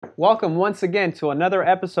Welcome once again to another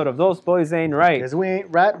episode of Those Boys Ain't Right. Because we ain't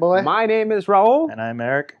right, boy. My name is Raul. And I'm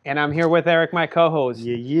Eric. And I'm here with Eric, my co-host.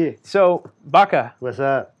 Yeah. So, Baca. What's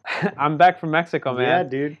up? I'm back from Mexico, man. Yeah,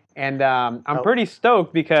 dude. And I'm pretty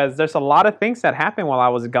stoked because there's a lot of things that happened while I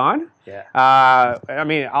was gone. Yeah.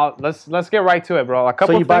 Let's get right to it, bro.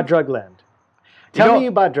 So you bought Drugland. Tell me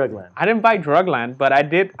you bought Drugland. I didn't buy Drugland, but I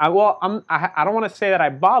did. I don't want to say that I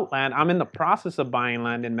bought land. I'm in the process of buying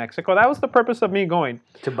land in Mexico. That was the purpose of me going.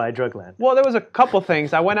 To buy Drugland. Well, there was a couple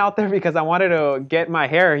things. I went out there because I wanted to get my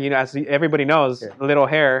hair, as everybody knows, little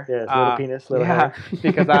hair. Yeah, little penis, little hair.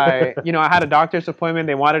 Because I had a doctor's appointment.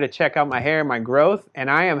 They wanted to check out my hair, my growth,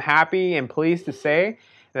 and I am happy and pleased to say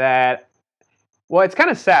that, well, it's kind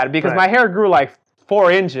of sad because my hair grew like 4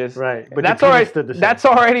 inches. Right. But that's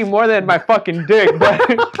already more than my fucking dick.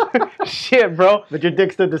 But shit, bro. But your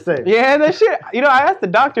dick stood the same. Yeah, that shit. I asked the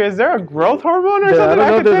doctor, is there a growth hormone or something? I don't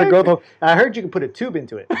know if there's a growth hormone. I heard you can put a tube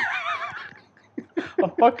into it. A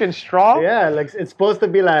fucking straw? Yeah, like it's supposed to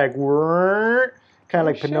be like kind of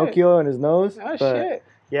like Pinocchio in his nose. Oh shit.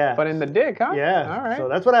 Yeah. But in the dick, huh? Yeah. All right. So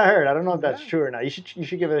that's what I heard. I don't know if that's true or not. You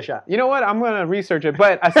should give it a shot. You know what? I'm gonna research it.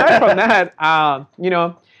 But aside from that,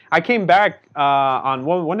 I came back on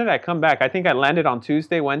when did I come back? I think I landed on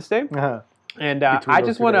Tuesday, Wednesday. Uh-huh. And I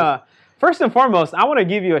just want to, first and foremost, I want to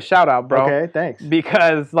give you a shout out, bro. Okay, thanks.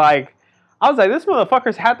 Because I was like, this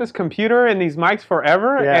motherfucker's had this computer and these mics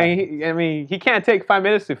forever. Yeah. And he can't take 5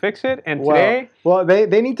 minutes to fix it. And today. Well,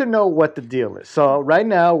 they need to know what the deal is. So right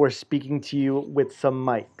now we're speaking to you with some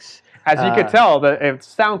mics. As you could tell, the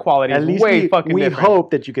sound quality is way fucking different. We hope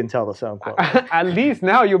that you can tell the sound quality. At least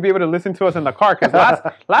now you'll be able to listen to us in the car. Because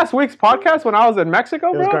last week's podcast when I was in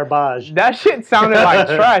Mexico, bro, it was garbage. That shit sounded like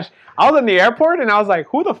trash. I was in the airport and I was like,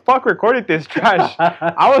 who the fuck recorded this trash?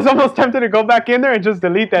 I was almost tempted to go back in there and just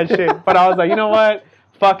delete that shit. But I was like, you know what?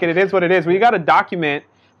 Fuck it. It is what it is. We got to document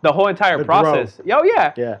the whole entire process. Oh,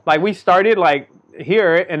 yeah. Like we started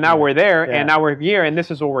here and now we're there and now we're here and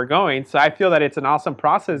this is where we're going. So I feel that it's an awesome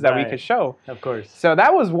process that we could show. Of course. So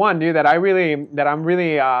that was one, dude, that I'm really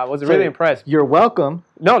impressed. You're welcome.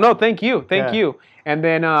 No, thank you. Thank you. And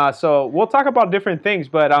then so we'll talk about different things,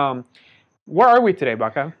 but where are we today,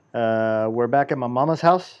 Baca? We're back at my mama's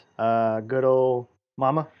house. Good old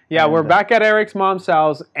mama. Yeah, we're back at Eric's mom's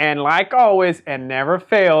house, and like always, and never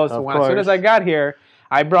fails. As soon as I got here,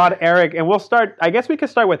 I brought Eric, and we'll start. I guess we could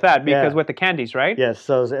start with that because with the candies, right? Yes.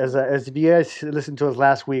 So as if you guys listened to us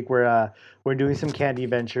last week, we're doing some candy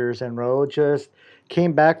ventures, and Ro just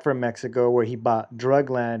came back from Mexico where he bought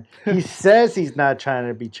Drugland. He says he's not trying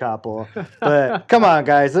to be Chapo, but come on,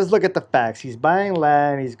 guys, let's look at the facts. He's buying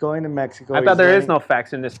land. He's going to Mexico. I thought there is no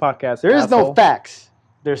facts in this podcast. There is no facts.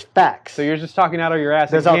 There's facts. So you're just talking out of your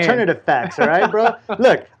ass. There's alternative facts, all right, bro?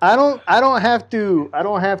 Look, I don't have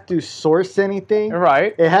to source anything.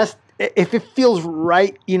 Right. It has if it feels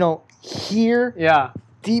right, here. Yeah.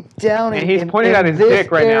 Deep down and he's pointing at his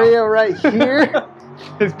dick right now. Area right here.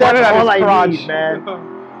 He's pointing at his crotch. Need, man.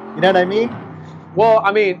 You know what I mean? Well,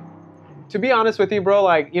 I mean, to be honest with you, bro,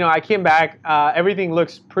 I came back. Everything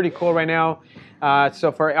looks pretty cool right now.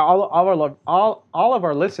 So for all of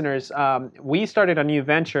our listeners, we started a new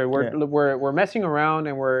venture. We're messing around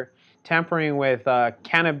and we're tampering with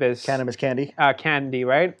cannabis candy, candy,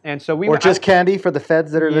 right? And so just candy for the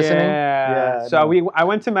feds that are listening. Yeah. So I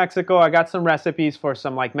went to Mexico. I got some recipes for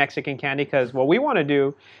some Mexican candy because what we want to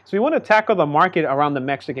do is we want to tackle the market around the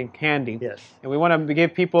Mexican candy. Yes. And we want to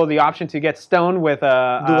give people the option to get stoned with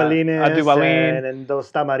a Duvalin and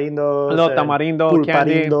those tamarindos, tamarindo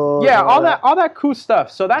candy. Yeah, all that cool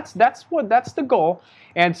stuff. So that's the goal.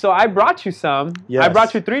 And so I brought you some. Yes. I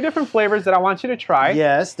brought you 3 different flavors that I want you to try.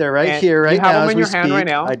 Yes, they're right here, right now. You have them in your hand right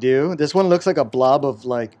now. I do. This one looks like a blob of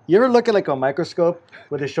you ever look at a microscope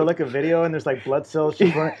where they show a video and there's blood cells?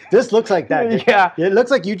 This looks like that. Yeah. It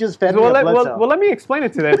looks like you just fed me a blood cell. Well, let me explain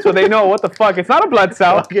it to them so they know what the fuck. It's not a blood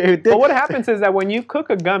cell. Okay, but what happens is that when you cook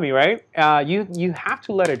a gummy, right, you have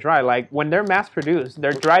to let it dry. When they're mass produced,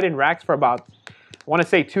 they're dried in racks for about, I want to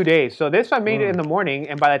say 2 days. So this I made it in the morning,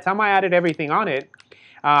 and by the time I added everything on it,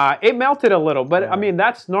 it melted a little, but I mean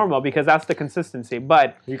that's normal because that's the consistency.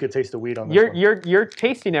 But you could taste the weed on this you're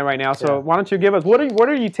tasting it right now. So why don't you give us what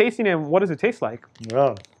are you tasting and what does it taste like?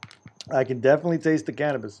 Well, I can definitely taste the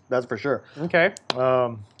cannabis. That's for sure. Okay.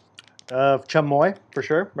 Chamoy for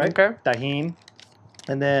sure, right? Okay. Tahini.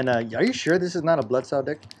 And then, are you sure this is not a blood cell,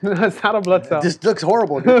 Dick? It's not a blood cell. This looks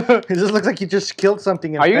horrible, dude. It just looks like you just killed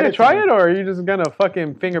something. Are you going to try it, or are you just going to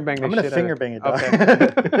fucking finger bang this shit? I'm going to finger bang it, dog.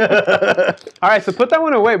 Okay. All right, so put that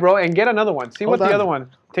one away, bro, and get another one. See what the other one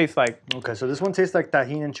tastes like. Okay, so this one tastes like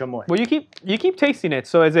tahini and chamoy. Well, you keep tasting it.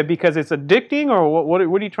 So is it because it's addicting, or what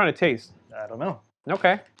are you trying to taste? I don't know.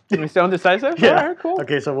 Okay. You still undecisive? Yeah. All right, cool.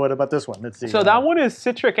 Okay, so what about this one? Let's see. So that one is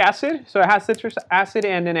citric acid. So it has citric acid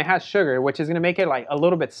and then it has sugar, which is going to make it like a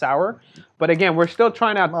little bit sour. But again, we're still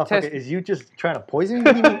trying to Motherfucker, test. is you just trying to poison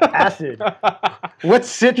me? What do you mean acid? What's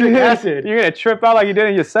citric acid? You're going to trip out like you did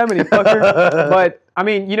in Yosemite, fucker. But I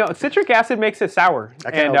mean, you know, citric acid makes it sour.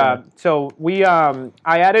 I can't And help it. so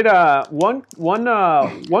I added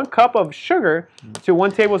one cup of sugar to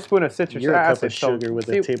 1 tablespoon of citric You're a acid. cup of So sugar with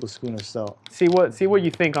a tablespoon of salt. see what you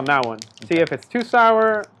think on that one. See if it's too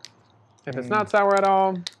sour, if it's not sour at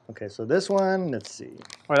all, Okay, so this one, let's see.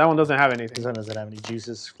 or that one doesn't have This anything. one doesn't have any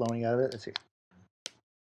juices flowing out of it. Let's see.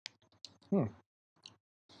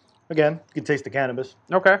 Again, you can taste the cannabis.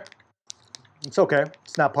 Okay. It's okay.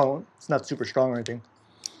 It's not potent. It's not super strong or anything.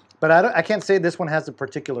 But I can't say this one has a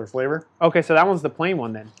particular flavor. Okay, so that one's the plain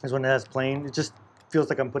one then. This one has plain. It just feels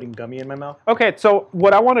like I'm putting gummy in my mouth. Okay, so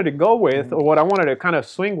what I wanted to go with, or what I wanted to kind of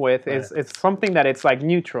swing with, is Right. it's something that it's like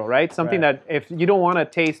neutral, right? Something Right. that if you don't want to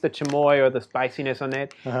taste the chamoy or the spiciness on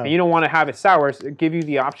it, Uh-huh. and you don't want to have it sour, it give you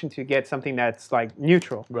the option to get something that's like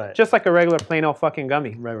neutral, Right. just like a regular plain old fucking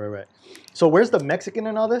gummy. Right. So where's the Mexican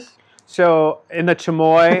in all this? So in the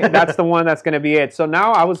chamoy, that's the one that's gonna be it. So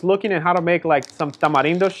now I was looking at how to make like some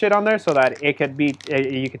tamarindo shit on there so that it could be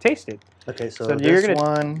you could taste it. Okay, so So this you're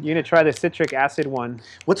one. gonna try the citric acid one.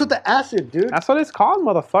 What's with the acid, dude? That's what it's called,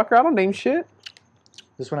 motherfucker. I don't name shit.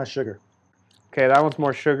 This one has sugar. Okay, that one's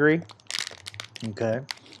more sugary. Okay.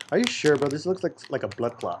 Are you sure, bro? This looks like a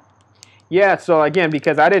blood clot. Yeah, so again,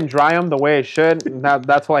 because I didn't dry them the way it should,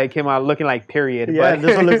 that's why it came out looking like period. Yeah, but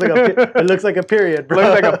this one looks like it looks like a period, bro.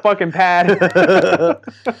 looks like a fucking pad.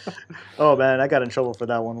 Oh man, I got in trouble for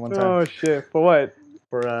that one time. Oh shit! For what?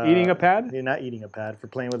 For Eating a pad? You're not eating a pad. For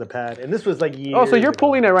playing with a pad, and this was like years. Oh, so you're ago.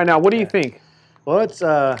 pulling it right now. What do you think? Well, Is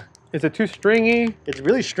it too stringy? it's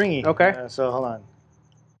really stringy. Okay. So hold on.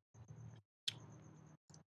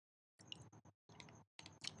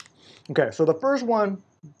 Okay, so the first one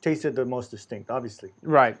tasted the most distinct, obviously.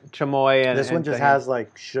 Right, chamoy and This one and just thing. has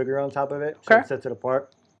like sugar on top of it, so Okay. it sets it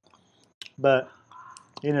apart. But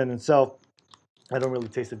in and itself, I don't really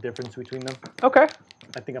taste the difference between them. Okay.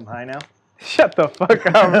 I think I'm high now. Shut the fuck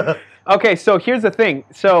up. Okay, so here's the thing.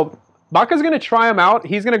 So Baca's gonna try them out.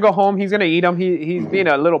 He's gonna go home. He's gonna eat them. He's being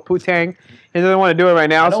a little putang. He doesn't want to do it right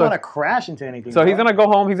now. I don't so want to crash into anything. so he's bro. gonna go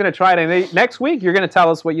home. He's gonna try it, and next week you're gonna tell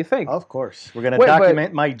us what you think. Of course, we're gonna Wait, but-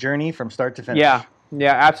 document my journey from start to finish.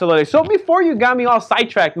 Yeah, absolutely. So before you got me all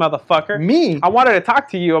sidetracked, motherfucker, Me? I wanted to talk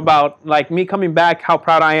to you about like me coming back. How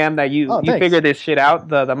proud I am that you Oh, thanks. figured this shit out.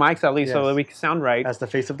 The mics at least so Yes. that we can sound right. As the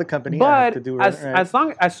face of the company, I have But to do as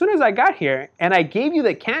right. as soon as I got here and I gave you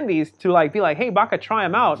the candies to like be like, hey Baca, try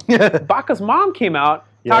them out. Baca's mom came out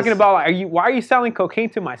talking Yes. about like, why are you selling cocaine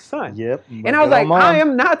to my son? Yep. And I was like, I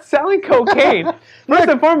am not selling cocaine. First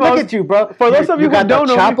and foremost, Look at you, bro. For those of you who got don't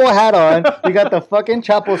the know me- Chapo hat on. You got the fucking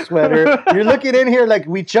Chapo sweater. You're looking in here like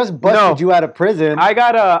we just busted No. you out of prison. I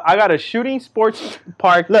got a shooting sports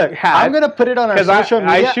park Look, hat. I'm gonna put it on our 'Cause I- social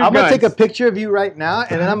I media. shoot I'm gonna take a guns. picture of you right now,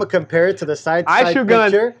 and then I'm gonna compare it to the side I shoot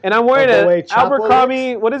guns, picture. and I'm wearing of the way an Chapo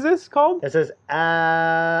Abercrombie. What is this called? It says,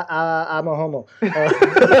 I'm a homo.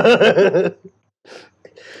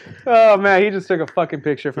 Oh man, he just took a fucking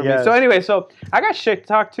picture for me. Yes. So anyway, so I got shit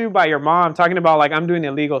talked to by your mom talking about like I'm doing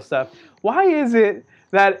illegal stuff. Why is it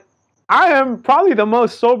that I am probably the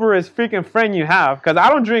most soberest freaking friend you have? Because I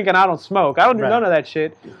don't drink and I don't smoke. I don't do Right. none of that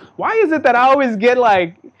shit. Why is it that I always get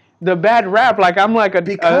like the bad rap? Like I'm like a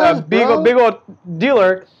Because, big bro. big old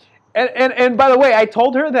dealer. And by the way, I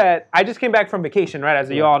told her that I just came back from vacation, right? As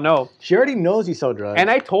you all know. She already knows you sell drugs. And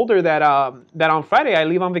I told her that that on Friday I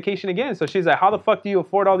leave on vacation again. So she's like, "How the fuck do you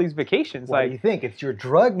afford all these vacations?" What do you Like, think? It's your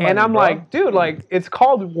drug money, and I'm bro. like, "Dude, like it's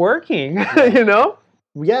called working," you know?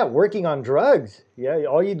 Yeah, working on drugs. Yeah,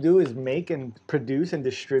 all you do is make and produce and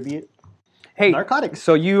distribute Hey, narcotics.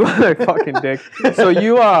 so you fucking dick. So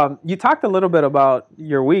you talked a little bit about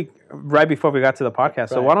your week right before we got to the podcast.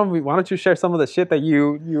 So Right. why don't you share some of the shit that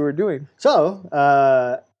you were doing? So,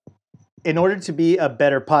 in order to be a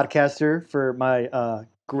better podcaster for my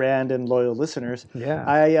grand and loyal listeners, Yeah.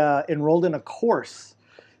 I enrolled in a course.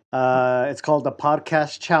 It's called the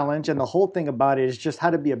Podcast Challenge, and the whole thing about it is just how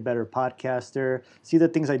to be a better podcaster. See the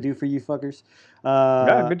things I do for you fuckers.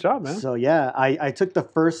 Yeah, good job, man. So yeah, I took the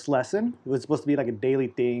first lesson. It was supposed to be like a daily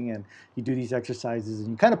thing, and you do these exercises, and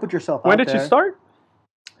you kind of put yourself When out did there. you start?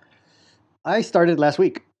 I started last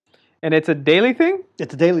week. And it's a daily thing?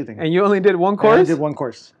 It's a daily thing. And you only did one I course? only did one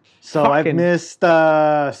course. So I've Fucking- missed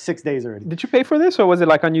 6 days already. Did you pay for this or was it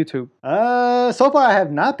like on YouTube? So far I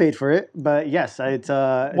have not paid for it, but yes, it's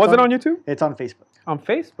Was it on YouTube? It's on Facebook. On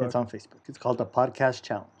Facebook. It's on Facebook. It's called the Podcast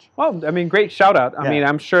Challenge. Well, I mean, great shout out. I Yeah. mean,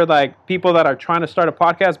 I'm sure like people that are trying to start a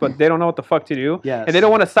podcast, but they don't know what the fuck to do. Yes. And they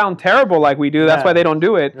don't want to sound terrible like we do. That's Yeah. why they don't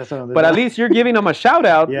do it. That's what I'm But at least you're giving them a shout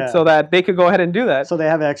out Yeah. so that they could go ahead and do that. So they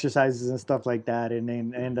have exercises and stuff like that. And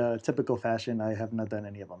in typical fashion, I have not done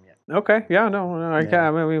any of them yet. Okay. Yeah. No. I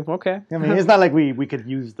can't. I mean, okay. I mean, it's not like we could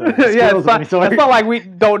use the Yeah. skills of any sort. It's not like we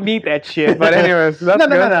don't need that shit. But anyways, that's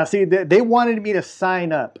No. See, they wanted me to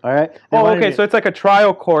sign up. All right. They Oh, wanted okay. me- So it's like a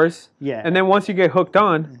trial course. yeah. And then once you get hooked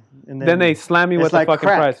on, And then they slam you it's with like the fucking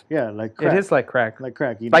crack. prize. Yeah, like crack. It is like crack. like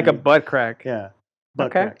crack. You Like a know, butt crack. Yeah. Butt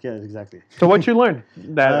Okay. crack. Yeah, exactly. So what you learned?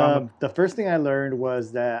 That The first thing I learned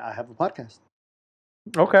was that I have a podcast.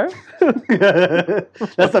 okay.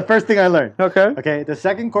 That's the first thing I learned. Okay. Okay. The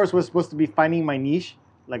second course was supposed to be finding my niche.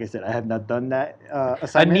 Like I said, I have not done that A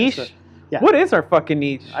assignment. niche? so- yeah. What is our fucking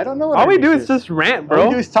niche? I don't know what All our we do niche is just rant, All we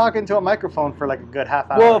bro. do is talk into a microphone for like a good half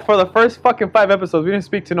hour. Well, for the first fucking 5 episodes, we didn't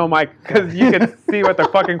speak to no mic because you can see what the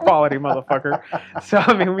fucking quality, motherfucker. So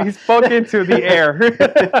I mean, we spoke into the air.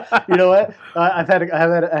 You know what? I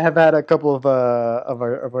have had a couple of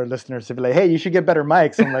our listeners to be like, "Hey, you should get better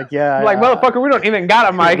mics." I'm like, "Yeah." I'm like, motherfucker, we don't even got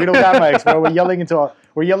a mic. We don't got mics, bro.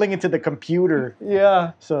 We're yelling into the computer.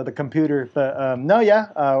 Yeah. So the computer, but no, yeah.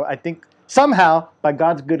 I think somehow, by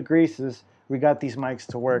God's good graces, we got these mics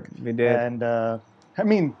to work. We did. And I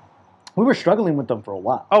mean, we were struggling with them for a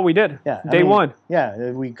while. Oh, we did. Yeah, Day one.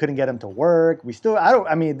 Yeah, we couldn't get them to work. We still, I don't.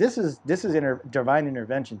 I mean, this is divine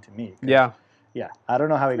intervention to me. 'Cause, Yeah. yeah. I don't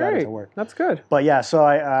know how we got it Great. to work. That's good. But yeah, so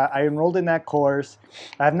I enrolled in that course.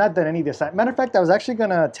 I have not done any of this. Matter of fact, I was actually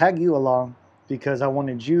gonna tag you along because I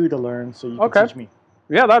wanted you to learn so you could Okay. teach me.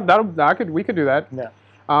 Yeah, we could do that. Yeah.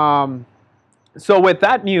 So with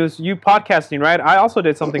that news, you podcasting, right? I also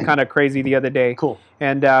did something kind of crazy the other day. Cool.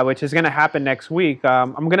 And which is going to happen next week.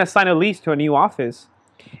 I'm going to sign a lease to a new office.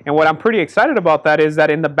 And what I'm pretty excited about that is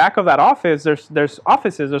that in the back of that office, there's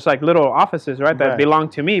offices. There's like little offices, right, that Right. belong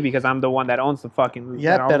to me because I'm the one that owns the fucking.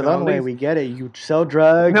 Yeah, that owns the perdón, lease. güey, we get it. You sell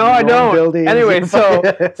drugs. No, you I own don't. buildings, Anyway, you so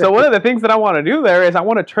fucking- one of the things that I want to do there is I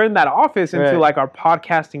want to turn that office into Right. like our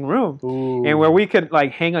podcasting room. Ooh. And where we could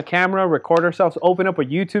like hang a camera, record ourselves, open up a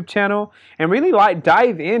YouTube channel, and really like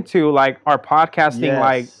dive into like our podcasting Yes.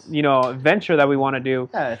 like venture that we want to do.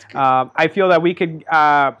 Yeah, it's good. I feel that we could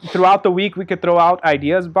throughout the week we could throw out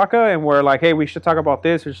ideas, Baka, and we're like, hey, we should talk about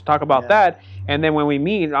this, we should talk about Yeah. that, and then when we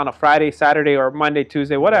meet on a Friday, Saturday, or Monday,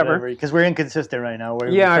 Tuesday, whatever. Because we're inconsistent right now.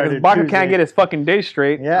 Yeah, because Baka can't get his fucking day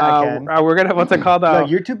straight. Yeah, I can. We're gonna what's it called? Look,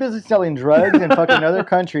 you're too busy selling drugs in fucking other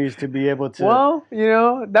countries to be able to. Well,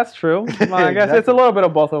 that's true. Well, I guess it's a Exactly. little bit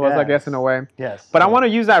of both of us, I guess, Yes. in a way. yes. But I want to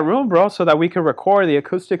use that room, bro, so that we can record. The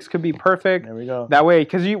acoustics could be perfect. There we go. That way,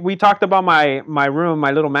 because we talked about my room,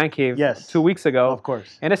 my little man cave, Yes. 2 weeks ago, Of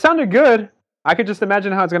course. and it sounded good. I could just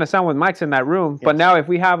imagine how it's going to sound with mics in that room. But Yes. now, if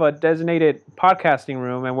we have a designated podcasting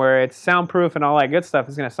room and where it's soundproof and all that good stuff,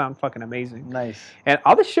 it's going to sound fucking amazing. Nice. And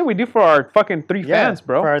all the shit we do for our fucking 3 fans,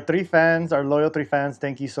 bro. For our 3 fans, our loyal 3 fans,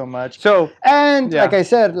 thank you so much. So, And Yeah. like I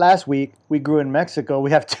said last week, we grew in Mexico.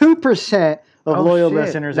 We have 2% of oh, loyal shit.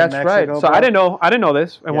 listeners That's in Mexico. right. So bro. I didn't know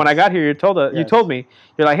this. And when I Yes. got here, you Yes. told me,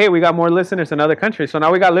 you're like, hey, we got more listeners in other countries. So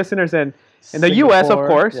now we got listeners in the US, of Singapore.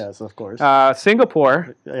 course. Yes, of course.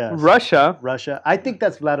 Singapore, Yes. Russia. Russia. I think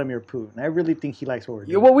that's Vladimir Putin. I really think he likes what we're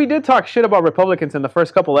Yeah, doing. well, we did talk shit about Republicans in the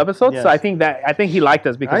first couple episodes, so Yes. I think he liked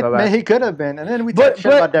us because of that. He could have been. And then we But- talked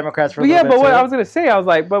shit but- about Democrats for a But yeah, little bit. but what too. I was gonna say, I was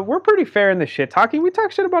like, but we're pretty fair in the shit talking. We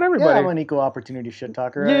talk shit about Yeah, everybody. I'm an equal opportunity shit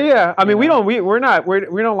talker. Yeah, right? yeah. I mean, You know? we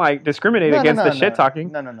don't like discriminate against the shit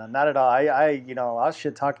talking. No, not at all. I'll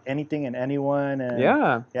shit talk anything and anyone. And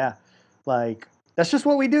Yeah. like that's just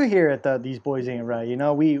what we do here at These Boys Ain't Right.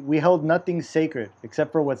 We hold nothing sacred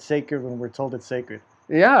except for what's sacred when we're told it's sacred.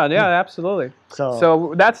 Yeah, absolutely. So,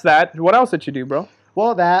 So that's that. What else did you do, bro?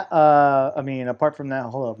 well, that I mean, apart from that,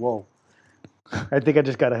 hold up, whoa, I think I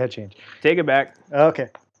just got a head change. Take it back. Okay,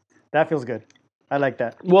 that feels good. I like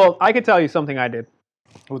that. Well, I could tell you something I did.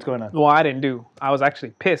 What's going on? Well, I didn't do. I was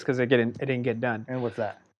actually pissed because it didn't get done. And what's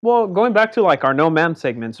that? Well, going back to like our no ma'am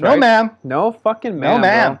segments, right? No, ma'am. No fucking ma'am. No,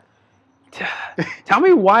 ma'am. Bro. Tell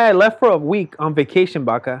me why I left for a week on vacation,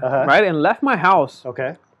 Baka, Uh-huh. right? And left my house.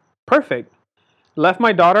 Okay. Perfect. Left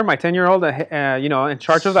my daughter, my 10-year-old, in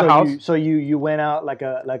charge of the house. So you went out like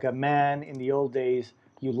a man in the old days.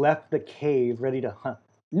 You left the cave ready to hunt.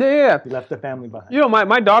 Yeah. You left the family behind.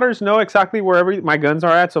 My daughters know exactly where my guns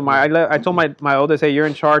are at. So I told my oldest, hey, you're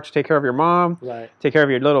in charge. Take care of your mom. Right. Take care of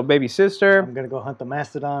your little baby sister. I'm gonna go hunt the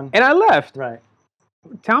mastodon. And I left. Right.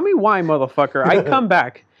 Tell me why, motherfucker. I come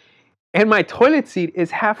back. and my toilet seat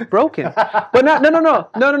is half broken. But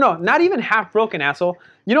no, not even half broken, asshole.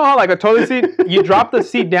 You know how like a toilet seat, you drop the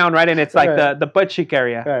seat down, right, and it's like the butt cheek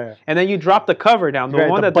area, Right. And then you drop the cover down, the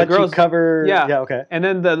one that the girls cover, yeah, okay, and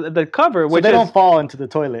then the cover, which they is, don't fall into the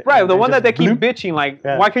toilet, right, the one that they keep bloop. bitching like,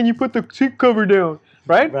 why can't you put the seat cover down,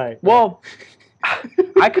 right? Right. Well,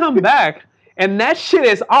 I come back and that shit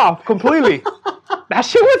is off completely. That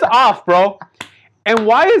shit was off, bro. And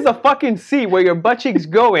why is the fucking seat where your butt cheeks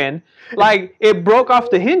go in, like it broke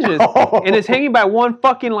off the hinges and it's hanging by one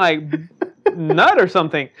fucking like nut or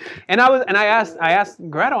something? And I asked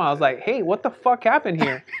Gretel, I was like, hey, what the fuck happened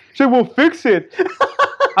here? She said, well, fix it.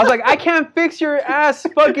 I was like, I can't fix your ass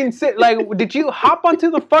fucking sit. Like, did you hop onto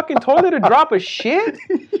the fucking toilet to drop a shit?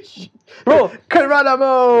 Bro,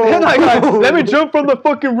 like, let me jump from the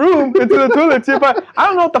fucking room into the toilet. See if I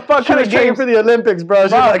don't know what the fuck kind of game for the Olympics, bro.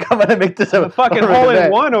 She's like, I'm gonna make this a fucking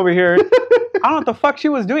hole-in-one over here. I don't know what the fuck she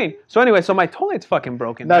was doing. So anyway, so my toilet's fucking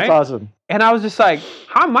broken. That's right? awesome. And I was just like,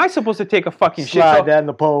 how am I supposed to take a fucking shit? Slide down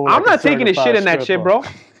the pole. I'm not taking a shit in that shit, bro.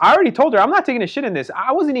 I already told her I'm not taking a shit in this.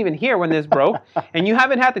 I wasn't even here when this broke, and you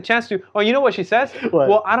haven't had the chance to. Oh, you know what she says? What?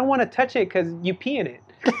 Well, I don't want to touch it because you pee in it.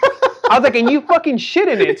 I was like, and you fucking shit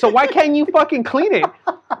in it, so why can't you fucking clean it?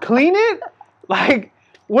 Clean it? Like,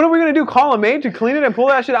 what are we gonna do? Call a maid to clean it and pull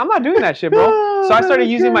that shit? I'm not doing that shit, bro. So I started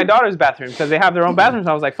using my daughter's bathroom because they have their own bathrooms.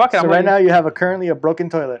 I was like, fuck it. So right now you have currently a broken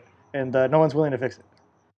toilet, and no one's willing to fix it.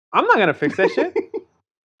 I'm not gonna fix that shit.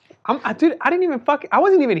 Dude, I didn't even I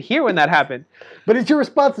wasn't even here when that happened. But it's your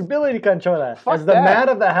responsibility to control that. Fuck As the that. man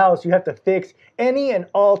of the house, you have to fix any and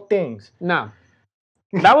all things. Nah.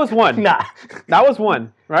 That was one. Nah. That was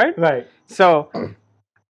one, right? Right. So,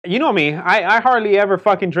 you know me. I hardly ever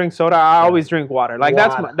fucking drink soda. I always drink water. Like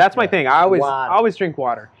that's my thing. I always drink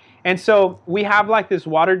water. And so we have like this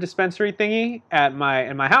water dispensary thingy in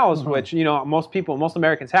my house, which most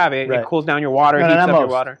Americans have it. Right. It cools down your water, heats up your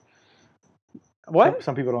water. What?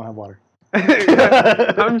 Some people don't have water.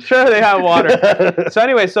 I'm sure they have water. So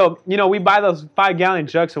anyway, we buy those 5-gallon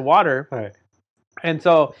jugs of water. Right. And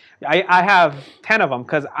so I have 10 of them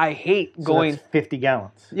because I hate going. So that's 50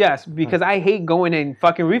 gallons. Yes, because I hate going and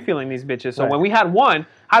fucking refilling these bitches. So when we had one,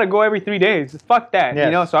 I had to go every 3 days. Fuck that,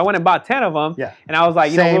 Yes. So I went and bought 10 of them. Yeah. And I was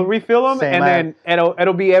like, we'll refill them, and then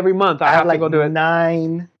it'll be every month. I have to go do it.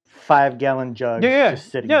 9 5-gallon jugs. Yeah.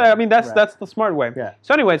 Just sitting Yeah. there. I mean that's the smart way. Yeah.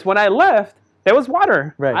 So anyways, when I left, there was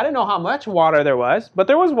water. Right. I didn't know how much water there was, but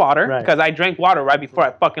there was water because I drank water right before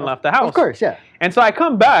I fucking left the house. Of course, yeah. And so I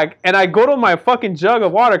come back and I go to my fucking jug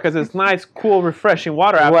of water because it's nice, cool, refreshing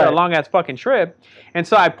water after a long ass fucking trip. And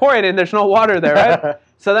so I pour it in. There's no water there, right?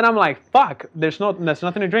 So then I'm like, fuck, there's nothing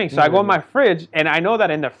to drink. So I go in my fridge, and I know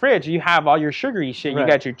that in the fridge you have all your sugary shit. You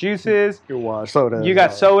got your juices, your water, soda. You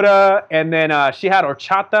got soda, and then she had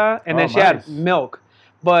horchata, and then she had milk.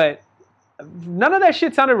 But none of that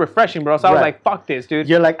shit sounded refreshing, bro. So I was like, fuck this, dude.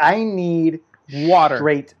 You're like, I need water.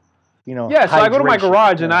 Straight, Yeah, so I go to my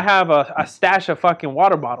garage, and I have a stash of fucking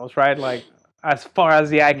water bottles, right? Like, as far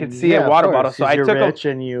as the eye could see, a water bottle. So you're rich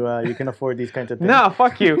and you can afford these kinds of things. No,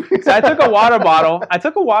 fuck you. So I took a water bottle.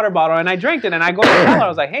 And I drank it, and I go to tell her, I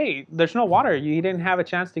was like, hey, there's no water. You didn't have a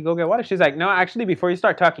chance to go get water. She's like, no, actually, before you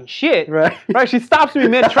start talking shit, right? She stops me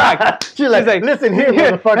mid-track. She's like, listen here,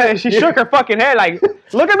 motherfucker. She shook her fucking head like,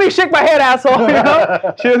 look at me shake my head, asshole.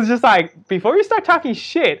 She was just like, before you start talking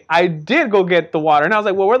shit, I did go get the water. And I was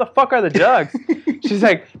like, well, where the fuck are the jugs? She's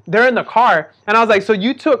like, they're in the car. And I was like, so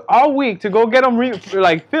you took all week to go get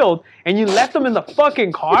them filled, and you left them in the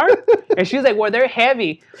fucking car? And she's like, well, they're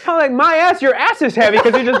heavy. I'm like, my ass, your ass is heavy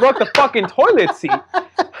because you just broke the fucking toilet seat.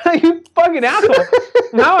 You fucking asshole.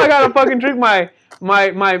 Now I gotta fucking drink my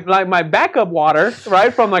backup water,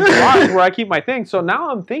 right, from the garage where I keep my things. So now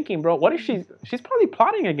I'm thinking, bro, what if she's probably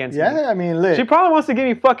plotting against me? Yeah, I mean, look. She probably wants to give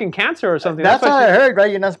me fucking cancer or something. That's what I heard,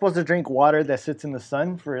 right? You're not supposed to drink water that sits in the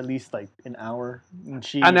sun for at least like an hour.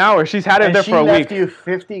 An hour. She's had it there for a week. She left you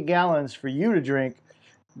 50 gallons for you to drink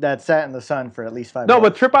that sat in the sun for at least 5 No, days.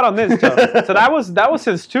 but trip out on this, too. So that was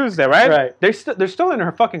since Tuesday, right? Right. They're still in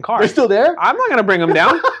her fucking car. They're still there? I'm not gonna bring them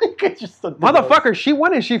down. Motherfucker, she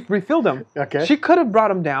went and she refilled them. Okay. She could have brought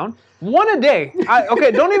them down. One a day.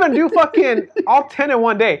 Okay, don't even do fucking all 10 in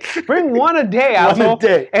one day. Bring one a day, asshole. One a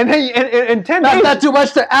day. And then in 10 That's days. not too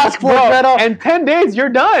much to ask for, bro, Gretel. in 10 days, you're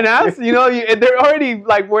done, ass. They're already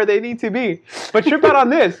like where they need to be. But trip out on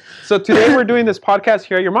this. So today we're doing this podcast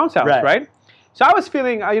here at your mom's house, right? So I was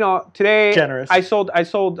feeling, today generous. I sold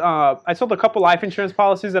a couple life insurance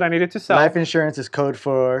policies that I needed to sell. Life insurance is code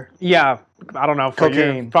for I don't know, for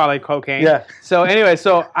cocaine. you, probably cocaine. Yeah. So anyway,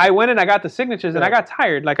 I went and I got the signatures, and I got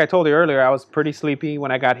tired. Like I told you earlier, I was pretty sleepy when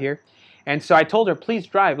I got here, and so I told her, please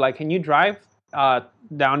drive. Like, can you drive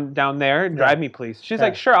down there, drive me, please. She's Right.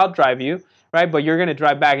 like, sure, I'll drive you. Right, but you're gonna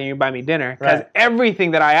drive back and you buy me dinner because Right.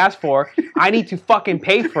 everything that I asked for, I need to fucking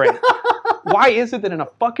pay for it. Why is it that in a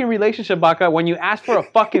fucking relationship, Baka, when you ask for a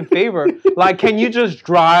fucking favor, like, can you just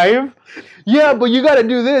drive? Yeah, but you gotta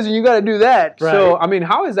do this and you gotta do that. Right. So, I mean,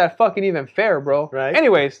 how is that fucking even fair, bro? Right.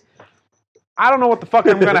 Anyways, I don't know what the fuck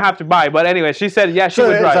I'm gonna have to buy, but anyway, she said, yeah, she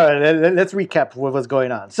would drive. Sorry, let's recap what was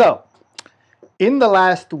going on. So, in the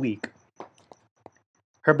last week,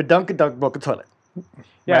 her badunkadunk broke a toilet.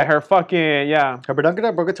 Yeah, Right. her fucking, yeah. Her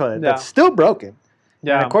badunkadunk broke a toilet Yeah. that's still broken.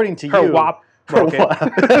 Yeah. And according to her you, WAP her broke it.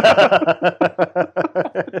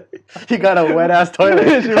 You got a wet ass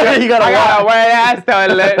toilet. You I got a wet ass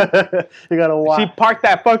toilet. You got a WAP. She parked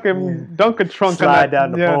that fucking Dunkin' trunk. Slide on that,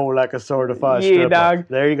 down the yeah. pole like a certified Yeah, stripper. dog.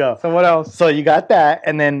 There you go. So what else? So you got that,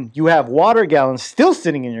 and then you have water gallons still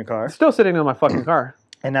sitting in your car, Still sitting in my fucking car.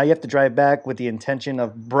 and now you have to drive back with the intention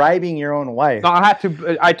of bribing your own wife. No, I had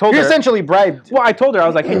to. I told You're her. essentially bribed. Well, I told her, I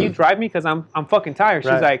was like, can you drive me? Because I'm fucking tired.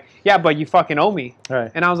 She's Right. like, yeah, but you fucking owe me.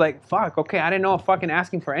 Right. And I was like, fuck, okay, I didn't know if fucking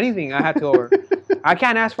asking for anything I had to owe her. I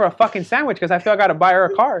can't ask for a fucking sandwich because I feel I got to buy her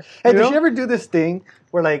a car. Hey, you does know? she ever do this thing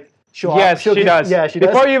where like Yes, she'll she give- does. Yeah, she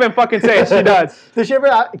does. Before you even fucking say it, she does. Does she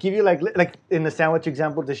ever give you like in the sandwich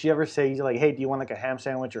example? Does she ever say like, hey, do you want like a ham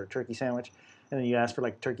sandwich or a turkey sandwich? And then you ask for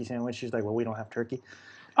like turkey sandwich. She's like, well, we don't have turkey.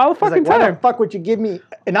 I'll It's fucking like, why tell the her. fuck would you give me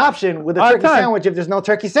an option with a All the turkey time. sandwich if there's no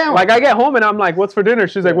turkey sandwich? Like, I get home and I'm like, what's for dinner?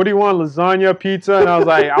 She's like, what do you want? Lasagna, pizza? And I was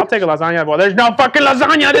like, I'll take a lasagna. Well, there's no fucking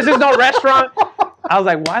lasagna. This is no restaurant. I was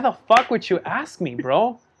like, why the fuck would you ask me,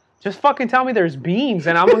 bro? Just fucking tell me there's beans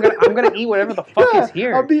and I'm gonna eat whatever the fuck is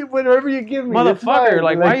here. I'll be whatever you give me. it's Motherfucker, fine.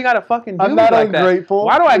 like, why you gotta fucking do I'm me not like that? ungrateful.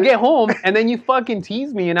 Why do I get home and then you fucking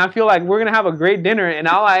tease me and I feel like we're gonna have a great dinner and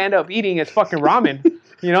all I end up eating is fucking ramen?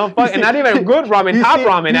 You know, and not even good ramen, top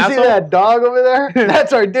ramen, You asshole. see that dog over there?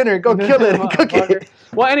 That's our dinner. Go kill it and cook it.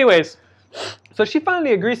 Well, anyways, so she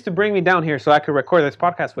finally agrees to bring me down here so I could record this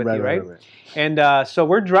podcast with you, right? And so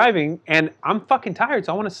we're driving, and I'm fucking tired,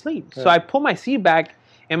 so I want to sleep. So I pull my seat back,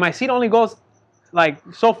 and my seat only goes like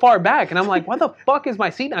so far back, and I'm like, why the fuck is my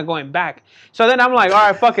seat not going back? So then I'm like, all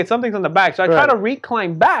right, fuck it, something's on the back. So I try Right. to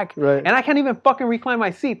recline back, Right. and I can't even fucking recline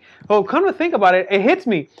my seat. Well, come to think about it, it hits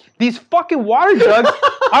me. These fucking water jugs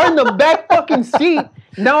are in the back fucking seat.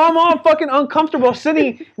 Now I'm all fucking uncomfortable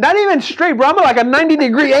sitting, not even straight, bro. I'm at like a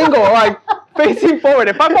 90-degree angle, like facing forward.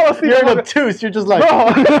 If I fall asleep, You're I'm in obtuse. You're just like, bro,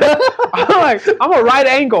 I'm a right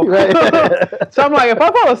angle. Right. So I'm like, if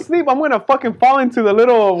I fall asleep, I'm gonna fucking fall into the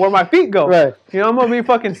little where my feet go. Right. You know, I'm gonna be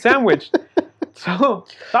fucking sandwiched. So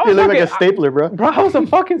I you was look like a fucking, stapler, bro. bro. I was a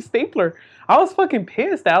fucking stapler. I was fucking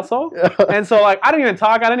pissed, asshole. And so like, I didn't even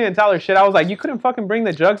talk. I didn't even tell her shit. I was like, you couldn't fucking bring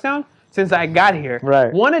the jugs down since I got here.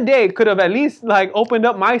 Right. One a day could have at least like opened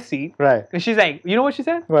up my seat. Right. And she's like, you know what she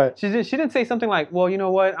said? Right. She didn't say something like, well, you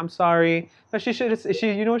know what? I'm sorry. No, she should.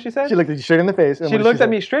 You know what she said? She looked at you straight in the face. and She what did looked say? at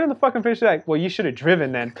me straight in the fucking face. She's like, well, you should have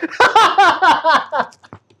driven then.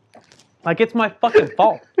 Like, it's my fucking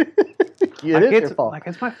fault. It Like, is it's, your fault. Like,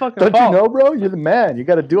 it's my fucking Don't fault. you know, bro? You're the man. You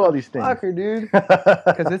got to do all these things. Fucker, dude.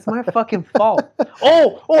 Because it's my fucking fault.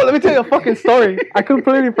 Oh, let me tell you a fucking story. I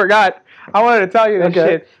completely forgot. I wanted to tell you this Okay.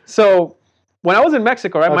 shit. So, when I was in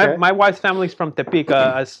Mexico, right, Okay. my wife's family's from Tepic,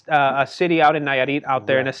 a city out in Nayarit, out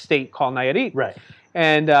there in a state called Nayarit. Right.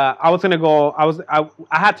 And I was gonna go.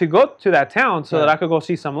 I had to go to that town so that Right. I could go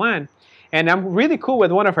see some land. And I'm really cool with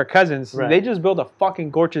one of her cousins. Right. They just built a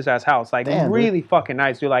fucking gorgeous ass house, like Damn, dude. really fucking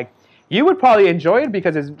nice, dude. Like, you would probably enjoy it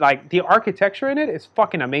because it's like the architecture in it is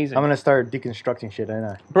fucking amazing. I'm going to start deconstructing shit, ain't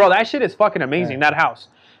I? Bro, that shit is fucking amazing. Right. That house.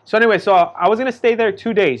 So anyway, so I was gonna stay there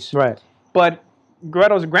 2 days, Right. but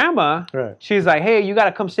Greto's grandma, Right. she's like, hey, you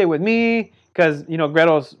gotta come stay with me. Because, you know,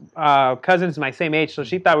 Greto's cousin is my same age, so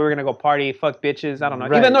she thought we were going to go party, fuck bitches, I don't know.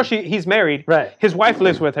 Right. Even though he's married, Right. his wife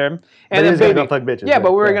lives with him. But And he then was gonna baby. go fuck bitches, Yeah, right,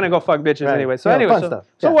 but we were right. going to go fuck bitches Right. anyway. So Yeah, anyway, fun so, stuff.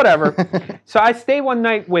 so Yeah. whatever. So I stay one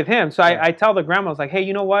night with him. So I tell the grandma, I was like, hey,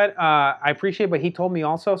 you know what? I appreciate it, but he told me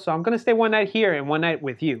also, so I'm going to stay one night here and one night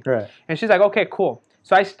with you. Right. And she's like, okay, cool.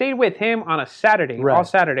 So I stayed with him on a Saturday, Right. all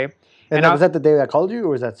Saturday. And I- was that the day I called you, or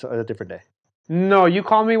was that a different day? No, you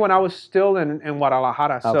called me when I was still in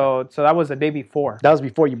Guadalajara. So that was the day before. That was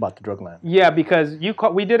before you bought the drug land. Yeah, because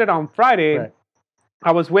we did it on Friday. Right.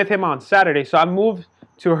 I was with him on Saturday, so I moved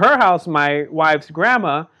to her house, my wife's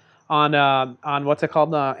grandma, on what's it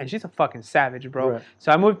called? And she's a fucking savage, bro. Right.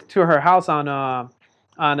 So I moved to her house on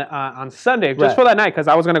Sunday just Right. for that night because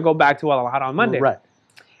I was gonna go back to Guadalajara on Monday. Right.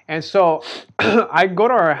 And so I go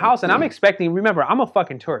to her house and I'm expecting. Remember, I'm a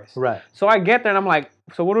fucking tourist. Right. So I get there and I'm like,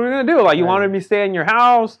 so what are we gonna do? Like, you wanted me to stay in your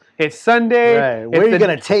house? It's Sunday. Right. Where are you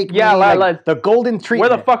gonna take me? Yeah, like the golden treatment.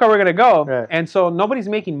 Where the fuck are we gonna go? Right. And so nobody's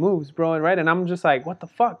making moves, bro. Right? And I'm just like, what the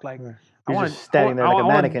fuck? Like, You're just standing there like a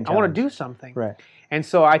mannequin. I want to do something. Right. And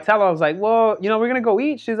so I tell her, I was like, well, you know, we're gonna go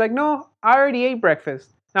eat. She's like, no, I already ate breakfast.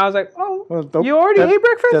 And I was like, oh, well, you already ate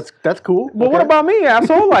breakfast? That's cool. Well, what about me,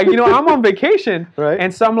 asshole? Like, you know, I'm on vacation. Right.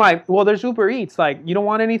 And so I'm like, well, there's Uber Eats. Like, you don't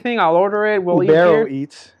want anything? I'll order it. We'll Ubero eat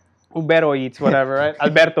eats. Ubero eats, whatever, right?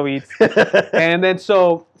 Alberto eats. And then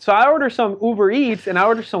so I ordered some Uber Eats and I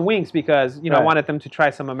ordered some wings because, you know, I wanted them to try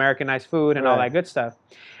some Americanized food and all that good stuff.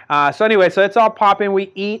 So anyway, so it's all popping. We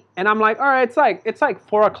eat, and I'm like, all right, it's like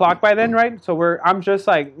 4 o'clock by then, right? So I'm just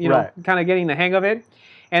like, you know, kind of getting the hang of it.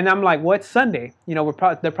 And I'm like, well, it's Sunday. You know,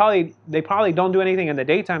 they probably don't do anything in the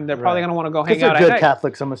daytime. They're probably gonna want to go hang out at night. They're good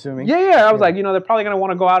Catholics, I'm assuming. Yeah. I was like, you know, they're probably gonna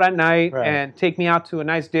want to go out at night and take me out to a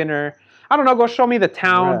nice dinner. I don't know, go show me the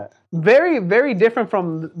town. Right. Very, very different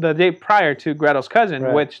from the day prior to Gretel's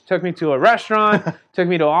cousin, which took me to a restaurant, took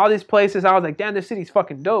me to all these places. I was like, damn, this city's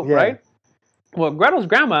fucking dope, right? Well, Gretel's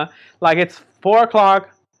grandma, like, it's 4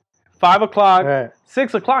 o'clock, 5 o'clock,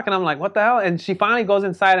 6 o'clock, and I'm like, what the hell? And she finally goes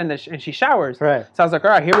inside and she showers. Right. So I was like,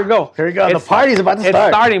 all right, here we go. Here we go. The party's about to start.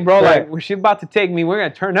 It's starting, bro. Right. Like, she's about to take me. We're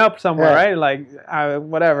going to turn up somewhere, right? Like,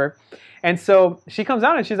 whatever. And so she comes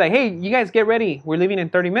out and she's like, hey, you guys get ready. We're leaving in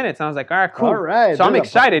 30 minutes. And I was like, all right, cool. All right. So I'm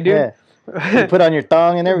excited, dude. Yeah. You put on your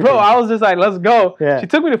thong and everything. Bro, I was just like, let's go. Yeah. She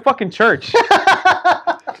took me to fucking church.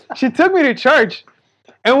 She took me to church.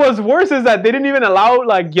 And what's worse is that they didn't even allow,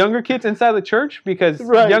 like, younger kids inside the church because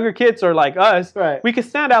younger kids are like us. Right. We could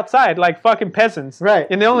stand outside like fucking peasants. Right.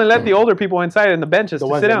 And they only let the older people inside in the benches to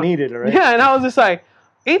sit down. The ones that needed it, right? Yeah, and I was just like,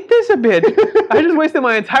 ain't this a bitch? I just wasted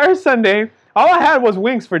my entire Sunday. All I had was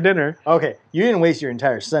wings for dinner. Okay, you didn't waste your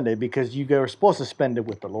entire Sunday because you were supposed to spend it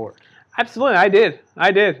with the Lord. Absolutely, I did.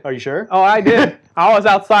 Are you sure? Oh, I did. I was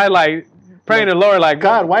outside, like, praying to the Lord, like,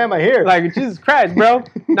 God, why am I here? Like, Jesus Christ, bro.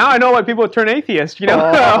 Now I know why people turn atheist, you know?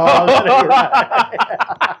 That ain't right.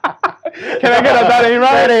 Can I get a that ain't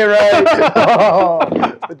right? That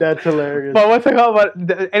ain't right. That's hilarious. But what's it called?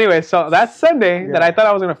 But anyway, so that Sunday that I thought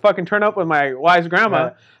I was going to fucking turn up with my wife's grandma,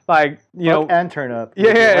 like, you know. And turn up.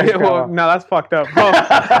 Yeah. Well, no, that's fucked up.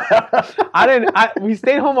 We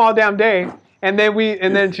stayed home all damn day, and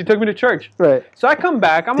then she took me to church. Right. So I come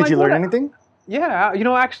back. I'm like, did you learn anything? Yeah, you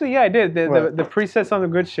know, actually, I did. The priest said some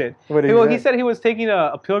good shit. What did he said he was taking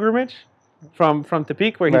a pilgrimage from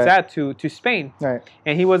Tepic, where he's at, to Spain. Right.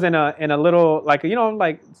 And he was in a little, like, you know,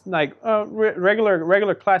 like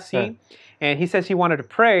regular class seat. Right. And he says he wanted to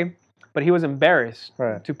pray, but he was embarrassed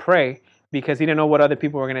to pray because he didn't know what other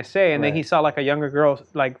people were gonna say. And then he saw like a younger girl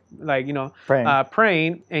like you know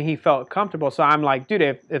praying, and he felt comfortable. So I'm like, dude,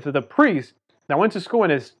 if the priest that went to school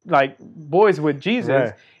and is like boys with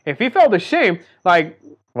Jesus, if he felt ashamed, like,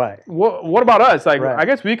 what about us? Like, I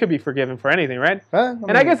guess we could be forgiven for anything, right?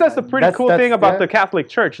 I guess that's the pretty cool thing about the Catholic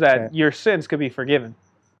Church, that your sins could be forgiven.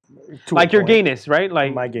 Like your gayness, right?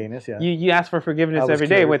 Like my gayness, yeah. You ask for forgiveness every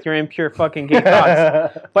day with your impure fucking gay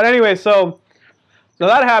thoughts. But anyway, so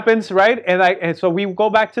that happens, right? And so we go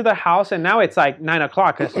back to the house, and now it's like 9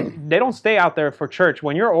 o'clock because they don't stay out there for church.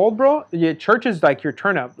 When you're old, bro, church is like your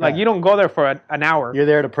turn up. Like you don't go there for an hour. You're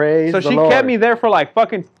there to praise. So she kept me there for like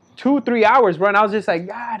fucking 2-3 hours, bro. And I was just like,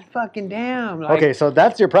 God fucking damn. Like, okay, so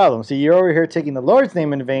that's your problem. See, you're over here taking the Lord's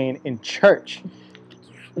name in vain in church.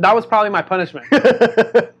 That was probably my punishment.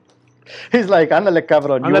 He's like, ándale,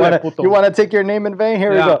 cabrón. You want to take your name in vain? Here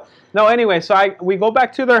we go. No, anyway, so we go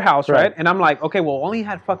back to their house, right? And I'm like, okay, well, only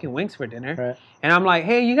had fucking wings for dinner. Right. And I'm like,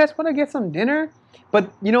 hey, you guys want to get some dinner?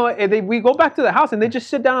 But, you know, we go back to the house, and they just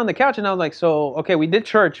sit down on the couch, and I was like, so, okay, we did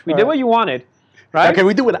church. We did what you wanted. Right? Now, can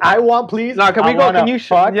we do what I want, please? No, can we go? Can you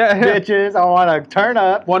fuck bitches? I want to turn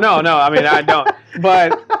up. Well, no. I mean, I don't.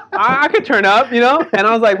 But I could turn up, you know? And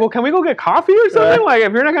I was like, well, can we go get coffee or something? Like,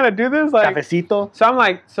 if you're not going to do this, like. Cafecito. So I'm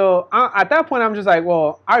like, at that point, I'm just like,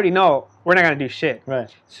 well, I already know we're not going to do shit.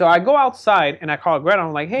 Right. So I go outside and I call Greta.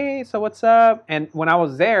 I'm like, hey, so what's up? And when I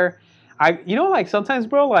was there, you know, like sometimes,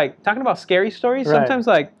 bro, like talking about scary stories, sometimes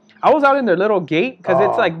like I was out in their little gate because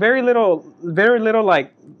it's like very little,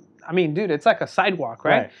 like, I mean, dude, it's like a sidewalk,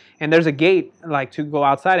 right? And there's a gate like to go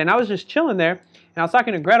outside. And I was just chilling there, and I was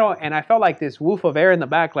talking to Gretel, and I felt like this woof of air in the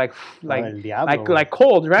back, like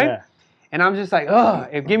cold, right? Yeah. And I'm just like, oh,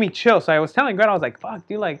 it gave me chills. So I was telling Gretel, I was like, fuck,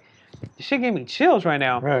 dude, like, this shit gave me chills right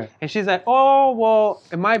now. Right. And she's like, oh, well,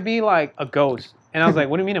 it might be like a ghost. And I was like,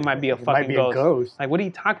 what do you mean it might be a fucking ghost? Like, what are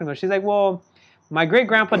you talking about? She's like, well, my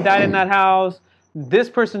great-grandpa died in that house. This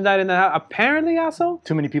person died in that house. Apparently, also,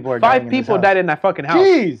 too many people are dying 5 people died in that fucking house.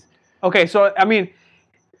 Jeez. Okay, so, I mean,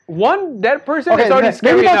 one dead person is already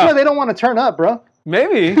scary maybe that's enough. why they don't want to turn up, bro.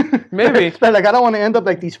 Maybe. They're like, I don't want to end up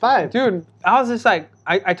like these 5. Dude, I was just like,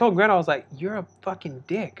 I told Grant, I was like, you're a fucking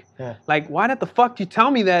dick. Yeah. Like, why did the fuck you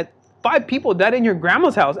tell me that 5 people died in your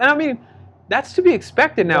grandma's house? And I mean, that's to be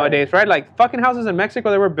expected nowadays, right? Like, fucking houses in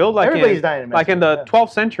Mexico, they were built like Everybody's dying in Mexico, like in the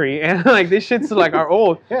 12th century. And like, this shit's like are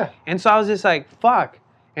old. Yeah. And so I was just like, fuck.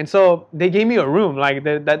 And so they gave me a room. Like,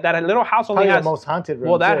 that little house only Probably has... the most haunted room.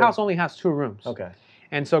 Well, that too. house only has 2 rooms. Okay.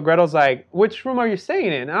 And so Gretel's like, which room are you staying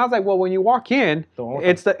in? And I was like, well, when you walk in, The one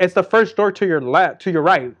with it's the first door to your left, to your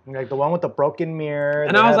right. Like the one with the broken mirror.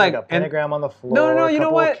 And they I was had, like, a pentagram on the floor. No, you know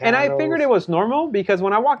couple what? of And I candles. figured it was normal because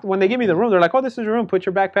when they give me the room, they're like, oh, this is your room. Put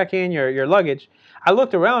your backpack in, your luggage. I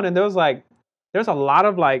looked around and there's a lot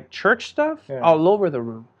of like church stuff all over the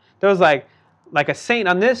room. There was like a saint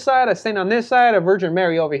on this side, a saint on this side, a Virgin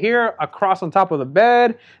Mary over here, a cross on top of the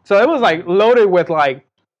bed. So it was like loaded with like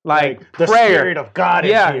the prayer. spirit of God.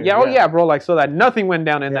 Yeah, is here. yeah, oh yeah, bro. Like so that nothing went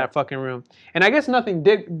down in that fucking room. And I guess nothing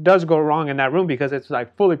does go wrong in that room because it's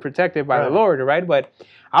like fully protected by the Lord, right? But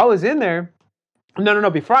I was in there. No.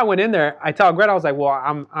 Before I went in there, I told Greta, I was like,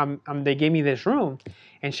 well, they gave me this room,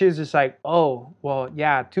 and she was just like, oh, well,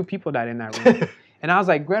 yeah, 2 people died in that room. And I was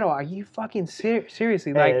like, Gretel, are you fucking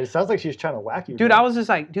seriously? Like, it sounds like she's trying to whack you. Dude, bro. I was just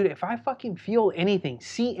like, dude, if I fucking feel anything,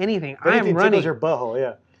 see anything, I am Anything running. tickles your butthole,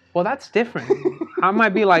 yeah. Well, that's different. I might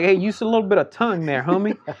be like, hey, use a little bit of tongue there,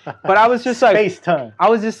 homie. But I was just like, Space tongue. I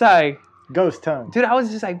was just like, ghost tongue. Dude, I was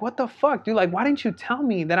just like, what the fuck, dude? Like, why didn't you tell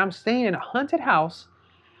me that I'm staying in a haunted house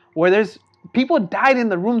where there's people died in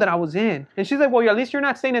the room that I was in? And she's like, well, at least you're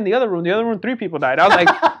not staying in the other room. The other room, 3 people died. I was like,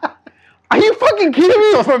 are you fucking kidding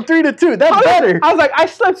me? So from 3 to 2, that's better. I was like, I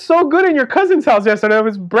slept so good in your cousin's house yesterday. It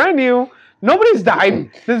was brand new. Nobody's died.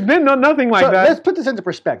 There's been nothing like that. Let's put this into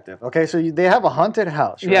perspective. Okay, so they have a haunted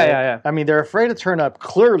house, right? Yeah. I mean, they're afraid to turn up.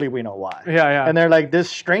 Clearly, we know why. Yeah. And they're like, this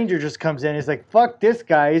stranger just comes in. He's like, fuck this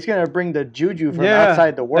guy. He's going to bring the juju from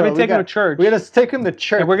outside the world. Let me take him to church. We're going to take him to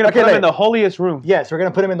church. And we're going to put him in the holiest room. Yes, we're going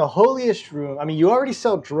to put him in the holiest room. I mean, you already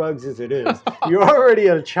sell drugs as it is. You're already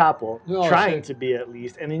a chapel, trying to be at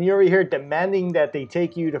least. And then you're over here demanding that they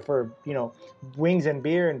take you for wings and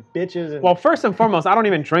beer and bitches. And... Well, first and foremost, I don't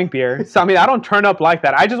even drink beer. So, I mean, I don't turn up like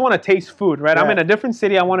that. I just want to taste food, right? Yeah. I'm in a different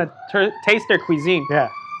city. I want to taste their cuisine. Yeah.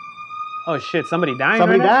 Oh, shit. Somebody dying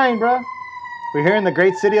Somebody right now? dying, bro. We're here in the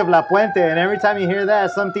great city of La Puente, and every time you hear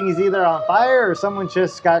that, something is either on fire or someone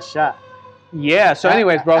just got shot. Yeah. So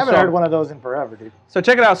anyways, bro. I haven't heard one of those in forever, dude. So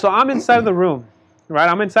check it out. So I'm inside of the room, right?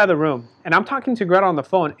 I'm inside the room. And I'm talking to Greta on the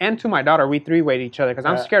phone and to my daughter. We 3-wayed each other because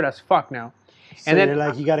I'm scared as fuck now. So and then you're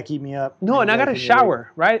like, you got to keep me up. No, and I got to shower,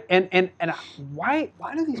 right? And why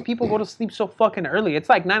do these people go to sleep so fucking early? It's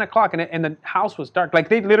like 9 o'clock and the house was dark. Like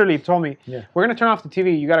they literally told me, we're going to turn off the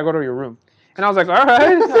TV. You got to go to your room. And I was like, all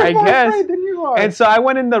right, I guess. And so I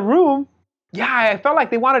went in the room. Yeah, I felt like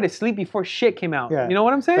they wanted to sleep before shit came out. Yeah. You know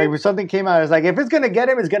what I'm saying? Like when something came out, it's like, if it's going to get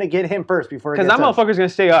him, it's going to get him first before it gets us. Because that motherfucker's going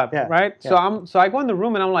to stay up, right? Yeah. So I go in the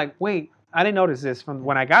room and I'm like, wait, I didn't notice this from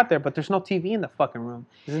when I got there, but there's no TV in the fucking room.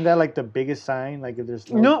 Isn't that like the biggest sign? Like if there's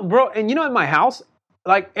no, bro. And you know, in my house,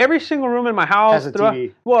 like every single room in my house has a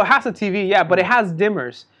TV. Well, it has a TV, yeah, but it has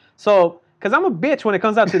dimmers. So, because I'm a bitch when it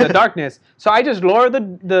comes out to the darkness, so I just lower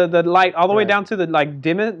the light all the way down to the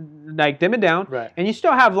dim it down, and you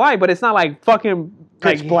still have light, but it's not like fucking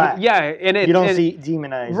pitch black. Yeah, and you don't see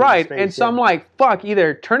demonized. Right, space, and so I'm like, fuck,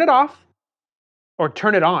 either turn it off or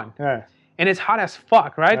turn it on. Right. And it's hot as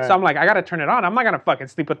fuck, right? So I'm like, I gotta turn it on. I'm not gonna fucking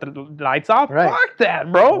sleep with the lights off. Right. Fuck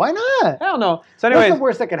that, bro. Why not? Hell no. So anyways, what's the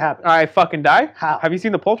worst that could happen? I fucking die. How? Have you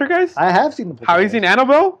seen the Poltergeist? I have seen the Poltergeist. Have you seen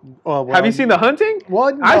Annabelle? Well, have you seen The Hunting?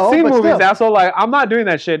 Well, no, I've seen but movies, still. asshole. Like, I'm not doing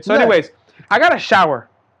that shit. So anyways, I gotta shower.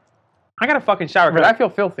 I gotta fucking shower because I feel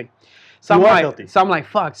filthy. So I'm like, filthy. So I'm like,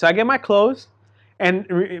 fuck. So I get my clothes.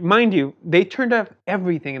 And mind you, they turned off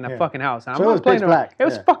everything in the fucking house. And so I'm it was pitch black. It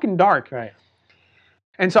was fucking dark. Right.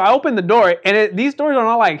 And so I opened the door, and these doors are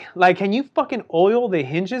not like, can you fucking oil the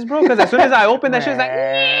hinges, bro? Because as soon as I opened that shit, it's like,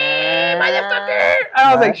 motherfucker. And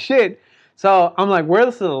I was like, shit. So I'm like,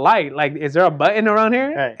 where's the light? Like, is there a button around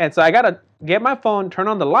here? Right. And so I got to get my phone, turn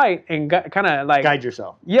on the light, and kind of like... guide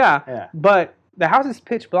yourself. Yeah. But the house is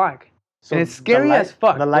pitch black. So and it's scary as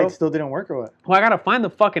fuck. The light still didn't work or what? Well, I got to find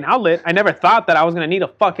the fucking outlet. I never thought that I was going to need a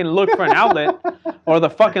fucking look for an outlet or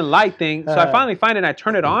the fucking light thing. So I finally find it and I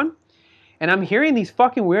turn it on. And I'm hearing these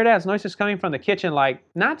fucking weird ass noises coming from the kitchen, like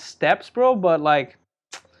not steps, bro, but like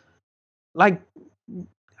I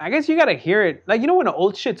guess you gotta hear it. Like, you know when the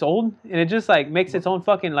old shit's old and it just like makes its own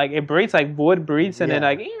fucking, like it breathes, like wood breathes, and then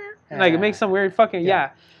like it makes some weird fucking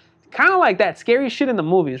kind of like that scary shit in the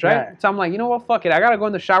movies, right? So I'm like, you know what, fuck it, I gotta go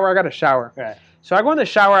in the shower. I gotta shower. So I go in the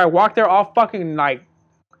shower. I walk there all fucking like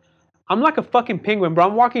I'm like a fucking penguin, bro.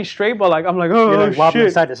 I'm walking straight, but like I'm like, oh, You're like wobbling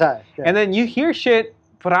shit. side to side. Yeah. And then you hear shit,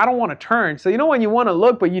 but I don't want to turn. So you know when you want to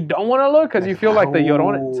look, but you don't want to look because you feel like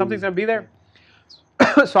something's gonna be there.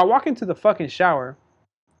 So I walk into the fucking shower,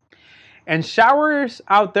 and showers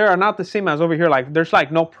out there are not the same as over here. Like there's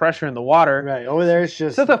like no pressure in the water. Right over there, it's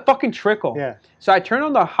It's just a fucking trickle. Yeah. So I turn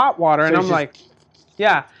on the hot water, and So I'm it's like,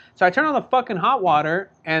 yeah. So I turn on the fucking hot water,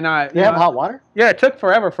 and You have hot water? Yeah, it took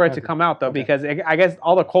forever for it to come out though, because I guess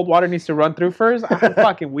all the cold water needs to run through first. I'm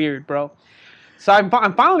fucking weird, bro. So I'm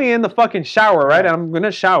finally in the fucking shower, right? And I'm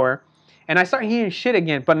gonna shower, and I start hearing shit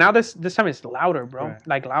again. But now this time it's louder, bro. Right.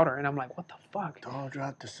 Like louder, and I'm like, what the fuck? Don't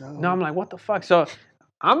drop the soap. No, I'm like, what the fuck? So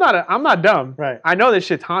I'm not dumb. Right. I know this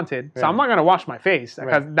shit's haunted, so Right. I'm not gonna wash my face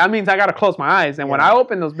because Right. that means I gotta close my eyes. And when Yeah. I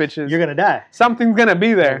open those bitches, You're gonna die. something's gonna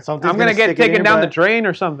be there. something's I'm gonna gonna get stick it in taken your down the butt. drain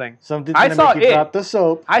or something. Something's I gonna saw make you it. drop the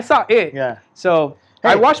soap. I saw it. Yeah. So Hey,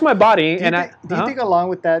 I washed my body, Do you, and think, do you think along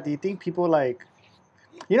with that, do you think people like,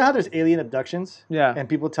 you know how there's alien abductions? Yeah. And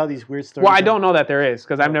people tell these weird stories. Well, I don't know that there is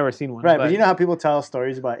because I've never seen one. Right, but you know how people tell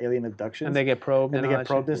stories about alien abductions? and they get probed and they all get that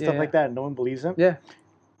probed shit. and stuff Yeah, like that, and no one believes them? Yeah.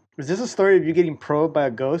 Is this a story of you getting probed by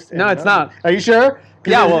a ghost? No, it's not. Are you sure?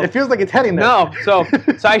 'Cause Yeah, well- it feels like it's heading there. No, so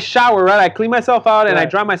I shower, right? I clean myself out and I Right.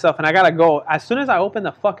 dry myself, and I gotta go. As soon as I open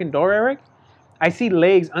the fucking door, Eric, I see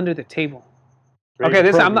legs under the table. Ready Okay,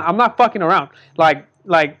 to this probe I'm not fucking around.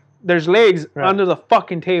 Like there's legs Right. under the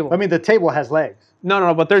fucking table. I mean, the table has legs.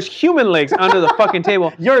 No, but there's human legs under the fucking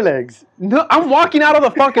table. Your legs. No, I'm walking out of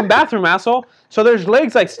the fucking bathroom, asshole. So there's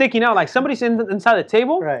legs like sticking out, like somebody's inside the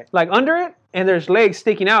table, Right. like under it, and there's legs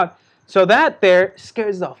sticking out. So that there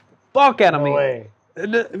scares the fuck out of No me. way.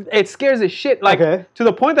 It scares the shit, like Okay. to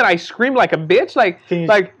the point that I screamed like a bitch. Can you-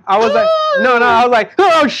 Like I was like, no, I was like,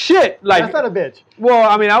 oh shit, like. That's not a bitch. Well,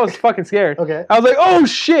 I mean, I was fucking scared. Okay. I was like, oh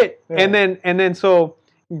shit, Yeah. and then so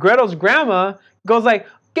Gretel's grandma goes like,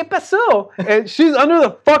 ¿Qué pasó? And she's under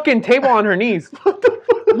the fucking table on her knees.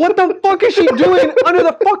 What the fuck is she doing under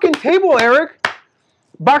the fucking table, Eric?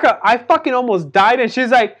 Baka, I fucking almost died, and she's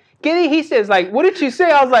like, "Kitty," he says, like, "What did she say?"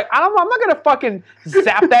 I was like, I'm not gonna fucking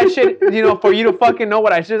zap that shit, for you to fucking know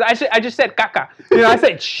what I should. I just said caca. I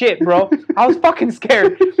said shit, bro. I was fucking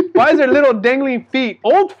scared. Why is there little dangling feet,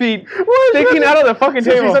 old feet, sticking out of the fucking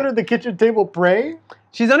So table? she's under the kitchen table praying?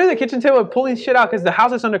 She's under the kitchen table pulling shit out because the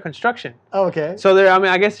house is under construction. Oh, okay. So there, I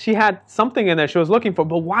mean, I guess she had something in there she was looking for.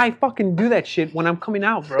 But why fucking do that shit when I'm coming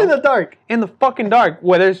out, bro? In the dark. In the fucking dark,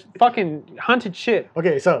 where there's fucking haunted shit.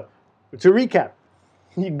 Okay, so to recap,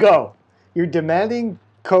 you go. You're demanding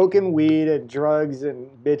coke and weed and drugs and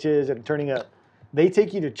bitches and turning up. They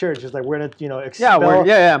take you to church. It's like we're gonna, expel.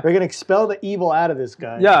 Yeah. We're gonna expel the evil out of this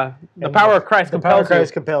guy. Yeah, the And power of Christ The power compels of Christ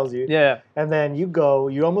you. compels you. Yeah, And then you go.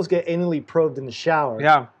 You almost get anally probed in the shower.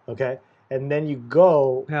 yeah, Okay. And then you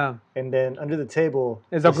go. yeah. And then under the table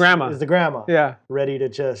Is the grandma. Is the grandma. Yeah. Ready to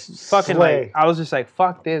just Fucking slay. like, I was just like,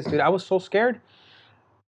 fuck this, dude. I was so scared.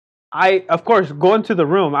 I, of course, go into the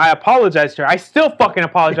room. I apologized to her. I still fucking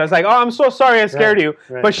apologize. Like, oh, I'm so sorry I scared you.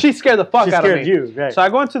 right. But she scared the fuck She out of scared me. you, right. So I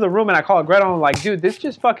go into the room and I call Gretel. I'm like, dude, this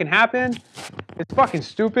just fucking happened. It's fucking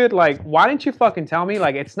stupid. Like, why didn't you fucking tell me?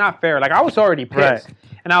 Like, it's not fair. Like, I was already pissed. Right.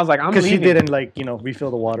 And I was like, I'm Because leaving. she didn't refill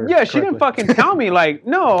the water. Yeah, she didn't correctly. fucking tell me. Like,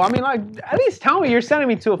 no, I mean, like, at least tell me you're sending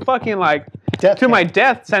me to a fucking, like, Death to my camp.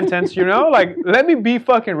 death sentence, Like, let me be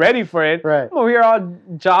fucking ready for it. Right. I'm over here all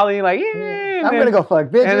jolly, like, yeah. I'm gonna go fuck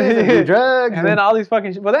bitches and do drugs. And then all these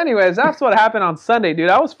fucking shit. But anyways, that's what happened on Sunday,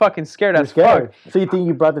 dude. I was fucking scared as scared. fuck. So you think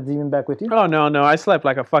you brought the demon back with you? Oh, no. I slept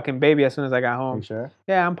like a fucking baby as soon as I got Are home. you sure?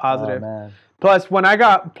 Yeah, I'm positive. Oh, man. Plus, when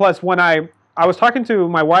I was talking to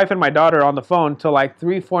my wife and my daughter on the phone till like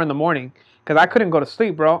 3, 4 in the morning because I couldn't go to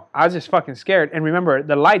sleep, bro. I was just fucking scared. And remember,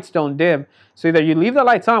 the lights don't dim. So either you leave the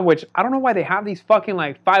lights on, which I don't know why they have these fucking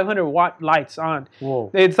like 500-watt lights on.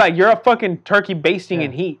 Whoa. It's like you're a fucking turkey basting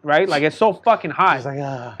in heat, right? Like it's so fucking hot. It's like,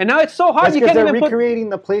 And now it's so hot That's you because can't they're even put. recreating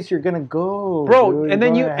the place you're gonna go, Bro, dude. and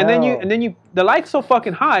then You're going to hell. the light's so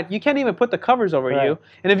fucking hot, you can't even put the covers over Right. you.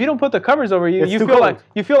 And if you don't put the covers over you, It's you too feel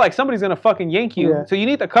cold. like somebody's gonna fucking yank you. Yeah. So you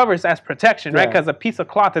need the covers as protection, right? Yeah. Because a piece of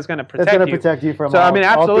cloth is gonna protect That's gonna you. protect you from So all, I mean,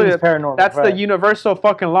 all absolutely, things paranormal. that's right. the universal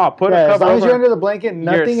fucking law. Put a Yeah, cover as long as over. you're under the blanket,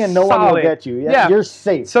 nothing You're and no one will solid. get you. Yeah. You're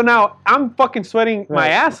safe. So now I'm fucking sweating my Right.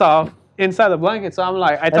 ass off inside the blanket. So I'm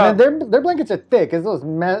like, I and thought, then their blankets are thick. It's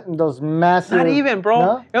those massive. not even, bro.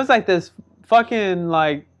 No? It was like this fucking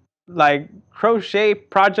like crochet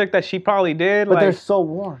project that she probably did. But like, they're so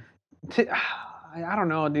warm. I don't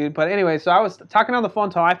know, dude. But anyway, so I was talking on the phone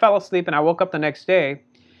till I fell asleep, and I woke up the next day,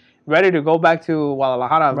 ready to go back to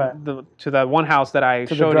Guadalajara, Right. to the one house that I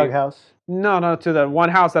To showed the drug you. house. No, to the one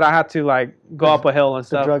house that I had to like go up a hill and The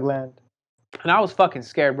stuff. drug land. And I was fucking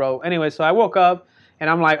scared, bro. Anyway, so I woke up And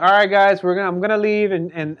I'm like, all right, guys, I'm gonna leave,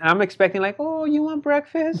 and I'm expecting like, oh, you want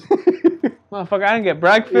breakfast? Motherfucker, I didn't get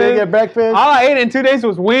breakfast. You didn't get breakfast? All I ate in 2 days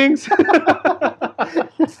was wings.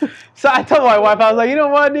 So I told my wife, I was like, you know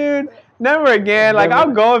what, dude? Never again. Like,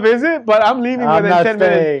 I'll go visit, but I'm leaving within 10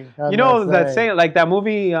 minutes. You know that saying, like that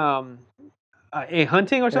movie, A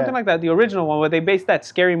Hunting or something like that, the original one where they based that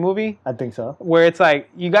scary movie. I think so. Where it's like,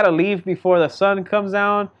 you got to leave before the sun comes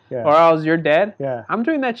down or else you're dead. Yeah. I'm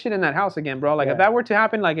doing that shit in that house again, bro. Like, if that were to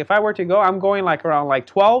happen, like, if I were to go, I'm going like around like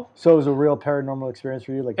 12. So it was a real paranormal experience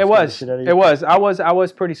for you? Like It was. I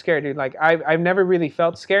was pretty scared, dude. Like, I've never really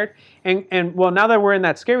felt scared. And well, now that we're in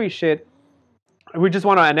that scary shit, we just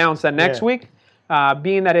want to announce that next week,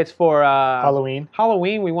 being that it's for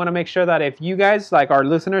Halloween, we want to make sure that if you guys, like our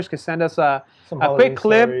listeners, could send us a quick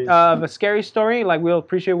clip of a scary story, like we'll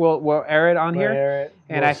appreciate. We'll air it on here, air it,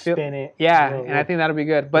 and we'll I feel spin it, and I think that'll be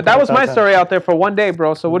good. But that was my story out there for one day,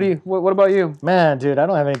 bro. So what about you? Man, dude, I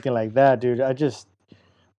don't have anything like that, dude. I just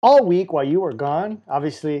all week while you were gone,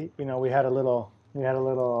 obviously, you know, we had a little, you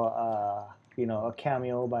know, a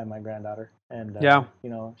cameo by my granddaughter, and you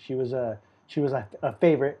know, she was a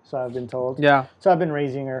favorite, so I've been told. Yeah. So I've been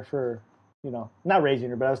raising her for, you know, not raising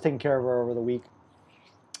her, but I was taking care of her over the week.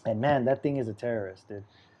 And man, that thing is a terrorist, dude.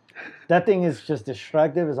 That thing is just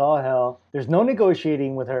destructive as all hell. There's no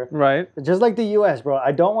negotiating with her. Right. Just like the U.S., bro.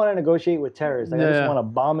 I don't want to negotiate with terrorists. Like, I just want to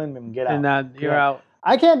bomb them and get out. And you're out.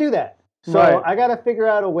 I can't do that. So I got to figure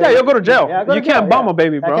out a way. Yeah, you'll go to jail. You can't bomb a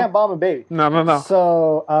baby, bro. I can't bomb a baby. No.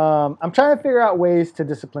 So I'm trying to figure out ways to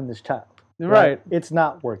discipline this child. Right. It's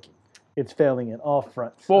not working. It's failing in all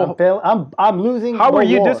fronts. Well, I'm losing. How were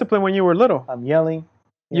you disciplined when you were little? I'm yelling.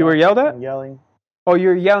 You were yelled at? I'm yelling. Oh,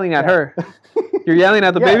 you're yelling at her. You're yelling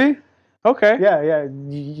at the baby? Okay. Yeah.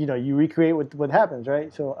 You know, you recreate what happens,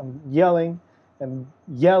 right? So I'm yelling and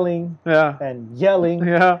yelling and yelling,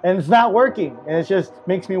 and it's not working. And it just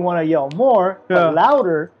makes me want to yell more, but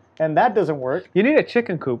louder, and that doesn't work. You need a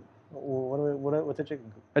chicken coop. What's a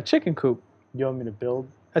chicken coop? A chicken coop. You want me to build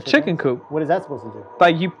a chicken coop? What is that supposed to do?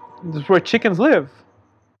 Like that's where chickens live.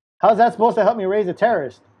 How's that supposed to help me raise a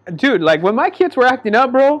terrorist? Dude, like when my kids were acting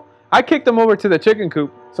up, bro, I kicked them over to the chicken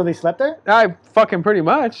coop. So they slept there? I fucking pretty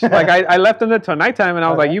much. Like I left them there till nighttime, and I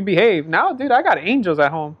was like, "You behave." Now, dude, I got angels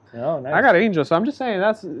at home. Oh, nice. I got angels, so I'm just saying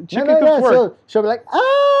that's chicken coops work. So she'll be like,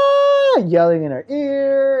 yelling in her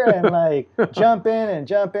ear and like jumping, and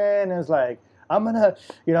it's like, I'm gonna,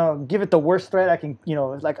 you know, give it the worst threat I can, you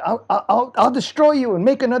know, it's like I'll destroy you and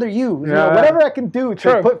make another you. You know, whatever I can do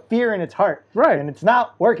to put fear in its heart. Right. And it's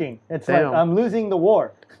not working. It's like I'm losing the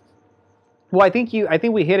war. Well, I think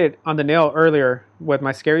we hit it on the nail earlier with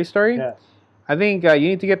my scary story. Yeah. I think you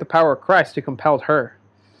need to get the power of Christ to compel her.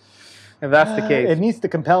 If that's the case. It needs to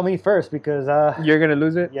compel me first because you're gonna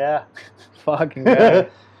lose it? Yeah. Fucking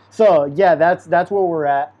God. So yeah, that's where we're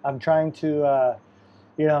at. I'm trying to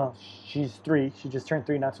you know, she's 3. She just turned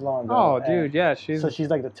 3 not too long ago. Oh, dude, yeah, so she's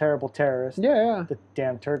like the terrible terrorist. Yeah. The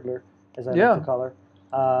damn turgler, as I like to call her.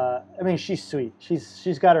 I mean, she's sweet.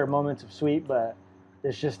 She's got her moments of sweet, but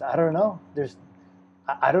it's just I don't know.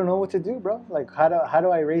 I don't know what to do, bro. Like how do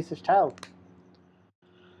I raise this child?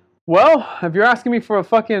 Well, if you're asking me for a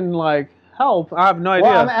fucking like help, I have no idea.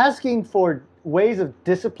 Well, I'm asking for ways of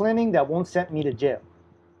disciplining that won't send me to jail.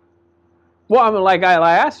 Well, I mean, like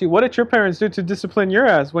I asked you, what did your parents do to discipline your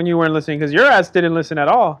ass when you weren't listening? Because your ass didn't listen at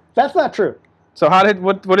all. That's not true. So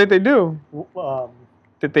what did they do?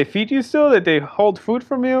 Did they feed you still? Did they hold food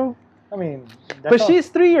from you? I mean, but she's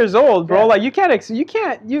 3 years old, bro. Yeah. Like you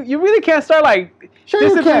really can't start like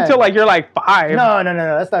discipline until like you're like 5. No,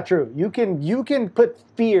 that's not true. You can put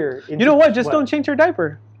fear into. You know what? Just don't change her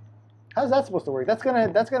diaper. How's that supposed to work? That's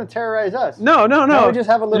gonna terrorize us. No. Now we just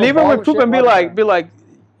have a little. Leave her with poop and be like,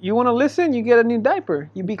 you want to listen? You get a new diaper.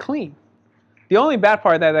 You be clean. The only bad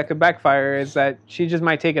part that could backfire is that she just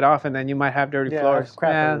might take it off and then you might have dirty floors.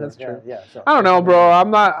 That's true. Yeah, so. I don't know, bro.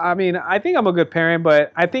 I think I'm a good parent,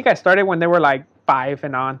 but I think I started when they were like 5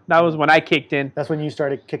 and on. That was when I kicked in. That's when you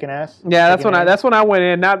started kicking ass? Yeah, that's when I went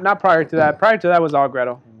in. Not prior to that. Prior to that was all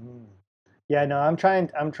Gretel. Yeah, no, I'm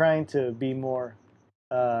trying to be more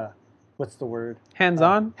what's the word?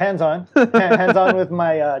 Hands-on? Hands-on with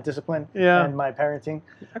my discipline and my parenting.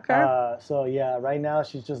 Okay. So yeah, right now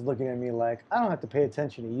she's just looking at me like, I don't have to pay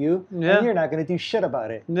attention to you, and you're not going to do shit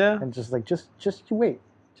about it. Yeah. And just like, just you wait.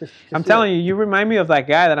 I'm telling you, you remind me of that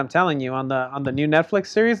guy that I'm telling you on the new Netflix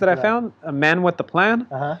series that I found, A Man with the Plan.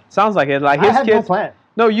 Sounds like it. Like his kids. No plan.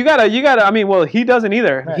 No, you gotta. I mean, well, he doesn't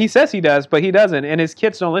either. Right. He says he does, but he doesn't, and his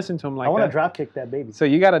kids don't listen to him like that. I want to drop kick that baby. So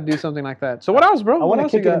you gotta do something like that. So what else, bro? I want to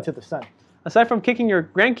kick it into the sun. Aside from kicking your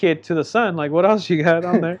grandkid to the sun, like what else you got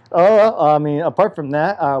on there? I mean, apart from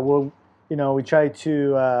that, you know, we try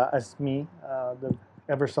to, as me, the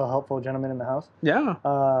ever so helpful gentleman in the house, Yeah.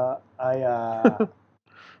 I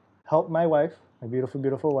help my wife, my beautiful,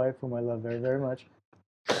 beautiful wife, whom I love very, very much,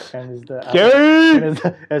 and is the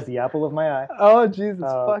Gary! as the apple of my eye. Oh, Jesus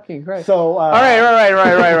fucking Christ. So, all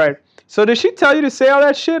right. So did she tell you to say all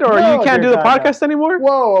that shit, or No, you can't do dear the God, podcast anymore?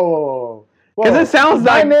 Whoa. Because it sounds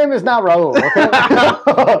my like... name is not Raul,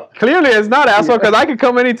 okay? Clearly it's not, asshole, because I could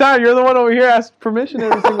come anytime. You're the one over here asking permission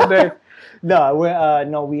every single day. No,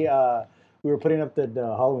 we were putting up the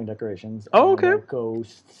Halloween decorations. Oh, and okay. the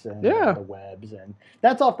ghosts and Yeah. the webs, and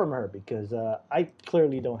that's all from her because I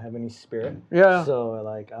clearly don't have any spirit. Yeah. So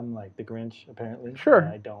like I'm like the Grinch apparently. Sure. And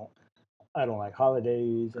I don't like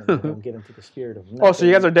holidays, and I don't get into the spirit of nothing. Oh, so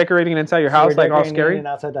you guys are decorating inside your house, like all scary? And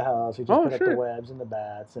outside the house, we just put up the webs and the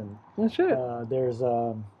bats, and there's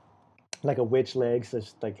like a witch legs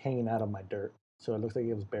that's like hanging out of my dirt, so it looks like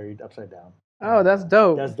it was buried upside down. Oh, that's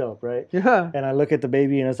dope. That's dope, right? Yeah. And I look at the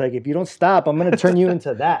baby, and it's like, if you don't stop, I'm gonna turn you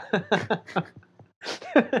into that.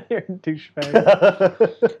 You're a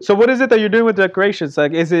douchebag. So what is it that you're doing with decorations?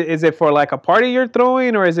 Like, is it for like a party you're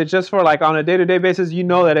throwing, or is it just for like on a day-to-day basis? You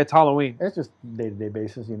know that it's Halloween. It's just day-to-day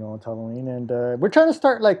basis, you know, it's Halloween, and we're trying to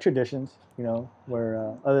start like traditions, you know,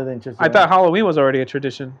 where other than just. I thought Halloween was already a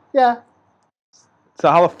tradition. Yeah.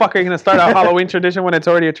 So how the fuck are you gonna start a Halloween tradition when it's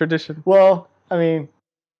already a tradition? Well, I mean,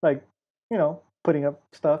 like, you know, putting up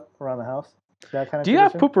stuff around the house, that kind of. Do you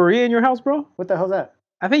have poopery in your house, bro? What the hell's that?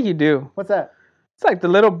 I think you do. What's that? It's like the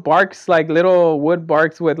little barks, like little wood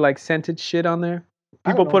barks with like scented shit on there.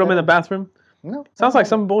 People put them in the bathroom. No. Sounds like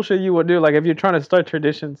some bullshit you would do, like if you're trying to start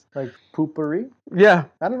traditions. Like poopery? Yeah.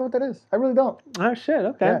 I don't know what that is. I really don't. Oh shit.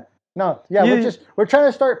 Okay. Yeah. No. Yeah. We're trying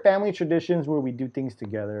to start family traditions where we do things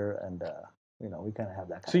together, and you know, we kind of have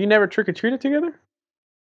that. So you never trick or treated together?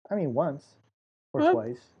 I mean, once or What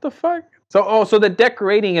twice. The fuck? So the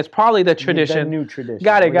decorating is probably the tradition. The new tradition.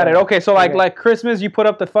 Got it. Okay, so like Christmas, you put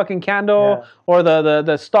up the fucking candle or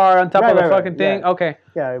the star on top of the fucking thing. Yeah. Okay.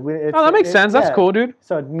 Yeah. That makes sense. That's cool, dude.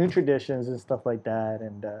 So new traditions and stuff like that,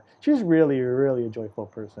 and she's really a joyful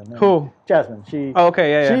person. Who? Jasmine. She. Oh,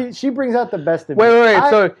 okay. Yeah. She brings out the best in me. Wait.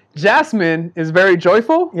 So Jasmine is very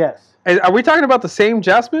joyful? Yes. Are we talking about the same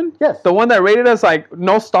Jasmine? Yes. The one that rated us like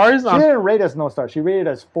no stars? She didn't rate us no stars. She rated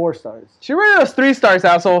us 4 stars. She rated us 3 stars,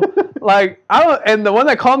 asshole. Like, I don't. And the one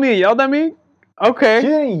that called me and yelled at me? Okay. She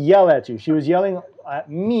didn't yell at you. She was yelling at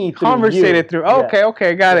me through Conversated you. through.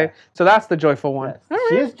 Okay, got it. So that's the joyful one. Yes. All right.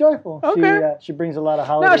 She is joyful. Okay. She brings a lot of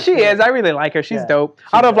holiday. No, she is. I really like her. She's dope.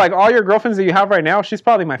 She's Out of dope. like all your girlfriends that you have right now, she's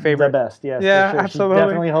probably my favorite. The best, yes. Yeah, for sure. absolutely. She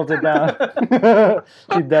definitely holds it down.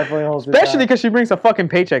 She definitely holds it down. Especially because she brings a fucking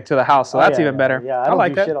paycheck to the house, so that's even better. Yeah, I I don't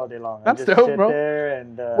like do that. shit all day long. That's I just dope, sit bro. there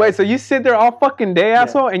and, Wait, so you sit there all fucking day,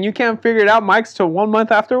 asshole, and you can't figure it out, Mike's, till 1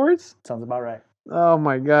 month afterwards? Sounds about right. Oh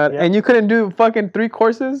my god! Yeah. And you couldn't do fucking 3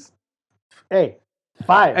 courses? Hey,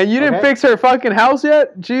 5. And you didn't fix her fucking house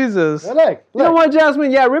yet? Jesus. Well, look. You know what, Jasmine?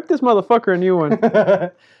 Yeah, rip this motherfucker a new one.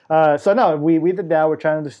 So no, we did that. We're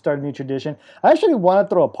trying to start a new tradition. I actually want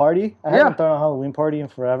to throw a party. I haven't thrown a Halloween party in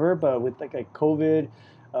forever, but with like a COVID,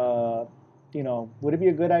 you know, would it be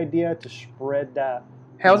a good idea to spread that?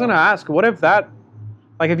 Hey, I was gonna ask, what if that,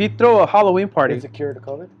 like, if you throw a Halloween party? Is it cure to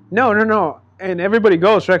COVID? No. And everybody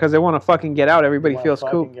goes, right? Because they want to fucking get out. Everybody feels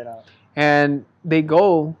cool. Get out. And they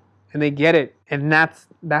go and they get it, and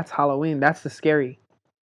that's Halloween. That's the scary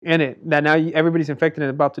in it. That now everybody's infected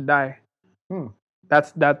and about to die.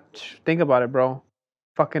 That's that. Think about it, bro.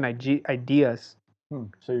 Fucking ideas.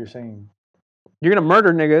 So you're saying you're gonna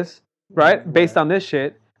murder niggas, right? Based on this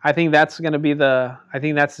shit. I think that's gonna be the. I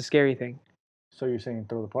think that's the scary thing. So you're saying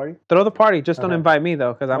throw the party? Throw the party. Just don't invite me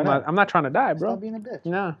though, because I'm not trying to die, bro. Stop being a bitch.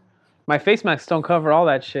 No. My face masks don't cover all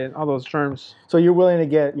that shit, all those germs. So you're willing to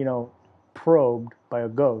get, you know, probed by a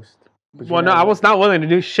ghost? Well, no, I was not willing to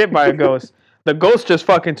do shit by a ghost. The ghost just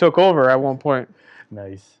fucking took over at one point.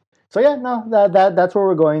 Nice. So yeah, no, that's what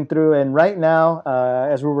we're going through. And right now,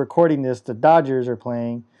 as we're recording this, the Dodgers are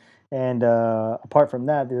playing. And apart from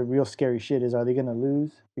that, the real scary shit is, are they going to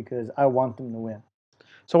lose? Because I want them to win.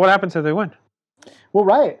 So what happens if they win? We'll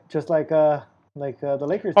riot, just like the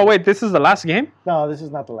Lakers. Oh wait, this is the last game? No, this is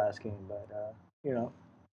not the last game, but you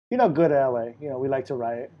know, good LA. You know, we like to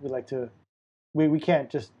riot. We like to. We can't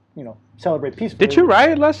just, you know, celebrate peacefully. Did you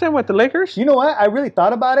riot last time with the Lakers? You know what? I really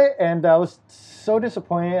thought about it, and I was so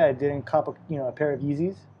disappointed I didn't cop a pair of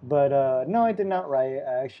Yeezys. But no, I did not riot.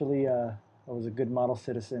 I actually I was a good model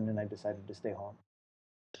citizen, and I decided to stay home.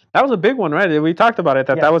 That was a big one, right? We talked about it.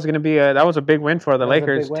 That was going to be that was a big win for the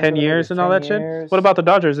Lakers. 10 years and all that shit. What about the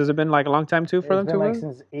Dodgers? Has it been like a long time too for them to win?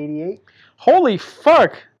 Since '88. Holy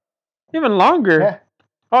fuck! Even longer. Yeah.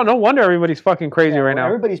 Oh, no wonder everybody's fucking crazy right now.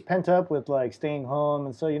 Everybody's pent up with like staying home,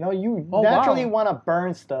 and so you Oh, naturally wow. want to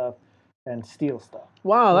burn stuff and steal stuff.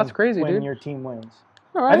 Wow, that's when- crazy, when dude. your team wins.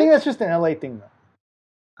 All right. I think that's just an LA thing, though.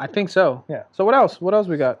 I think so. Yeah. So what else? What else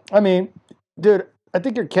we got? I mean, dude, I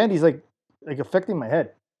think your candy's like affecting my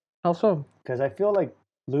head How so? because I feel like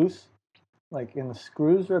loose, like in the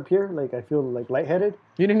screws up here. Like I feel like lightheaded,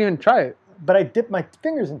 You didn't even try it. but I dipped my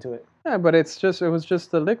fingers into it. Yeah, but it was just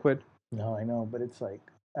the liquid. No, I know, but it's like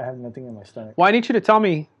I have nothing in my stomach. Well, I need you to tell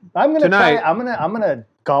me. I'm gonna Tonight- try. I'm gonna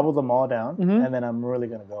gobble them all down, Mhm. and then I'm really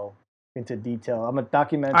gonna go into detail. I'm gonna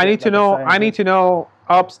document. I it need to like a know. I need scientist. to know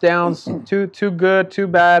ups, downs, too good, too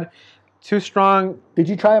bad, too strong. Did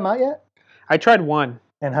you try them out yet? I tried one.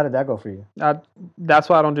 And how did that go for you? That's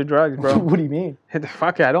why I don't do drugs, bro. What do you mean?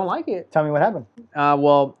 Fuck it, I don't like it. Tell me what happened.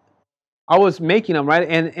 Well, I was making them, right?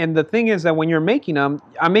 And the thing is that when you're making them,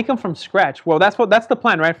 I make them from scratch. Well, that's the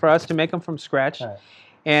plan, right? For us to make them from scratch. Right.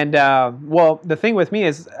 And well, the thing with me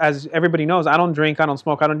is, as everybody knows, I don't drink, I don't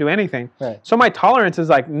smoke, I don't do anything. Right. So my tolerance is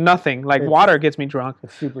like nothing. Like It's- water gets me drunk.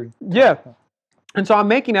 It's super. Yeah. And so I'm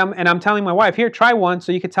making them, and I'm telling my wife, "Here, try one,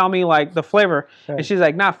 so you can tell me like the flavor." Right. And she's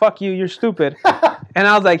like, "Nah, fuck you, you're stupid." And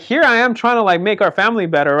I was like, "Here I am trying to like make our family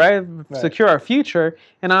better, right? Secure our future."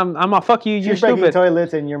 And I'm a fuck you, you're She's breaking stupid.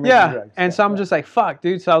 toilets and you're making Yeah. drugs. And so I'm just like, "Fuck,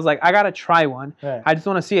 dude." So I was like, "I gotta try one. Right. I just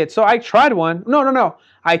want to see it." So I tried one. No.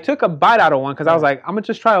 I took a bite out of one because I was like, "I'm gonna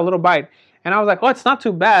just try a little bite." And I was like, "Oh, it's not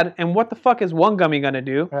too bad." And what the fuck is one gummy gonna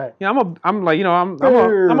do? Right. You know, I'm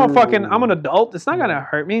an adult. It's not gonna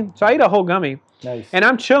hurt me. So I eat a whole gummy. Nice. And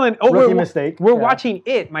I'm chilling. Oh, Rookie mistake. We're Yeah. watching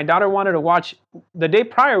It. My daughter wanted to watch the day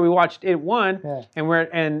prior. We watched It 1, Yeah.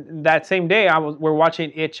 and that same day we're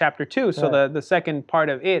watching It Chapter 2. So Right. the second part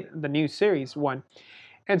of It, the new series 1.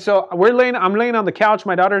 And so I'm laying on the couch.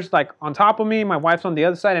 My daughter's like on top of me. My wife's on the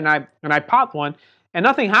other side, and I popped one, and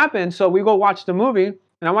nothing happened. So we go watch the movie,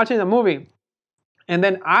 and I'm watching the movie, and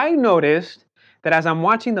then I noticed that as I'm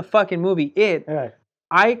watching the fucking movie It, Right.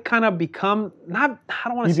 I kind of become I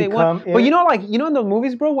don't want to You say one, become but it? you know in the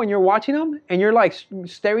movies, bro, when you're watching them and you're like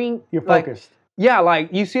staring, You're like, focused. yeah, like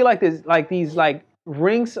you see like these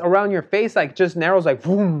rings around your face, like just narrows, like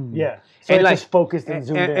boom. Yeah. So And it's like- just focused and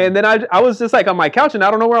zoomed in. And then I was just like on my couch, and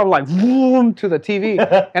I don't know where I'm like boom to the TV,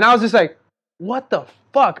 and I was just like, what the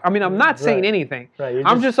fuck? I mean, I'm not saying Right. anything. Right, you're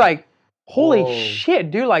I'm just like, holy Whoa.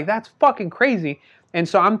 shit, dude, like that's fucking crazy. And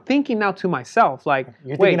so I'm thinking now to myself, like,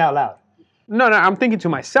 You're wait, thinking out loud. no, I'm thinking to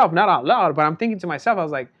myself, not out loud, but I'm thinking to myself, I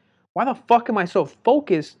was like, why the fuck am I so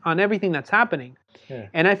focused on everything that's happening? Yeah.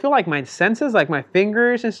 And I feel like my senses, like my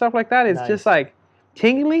fingers and stuff like that, is Nice. just like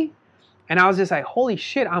tingly. And I was just like, holy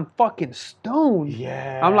shit, I'm fucking stoned.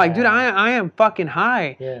 Yeah. I'm like, dude, I am fucking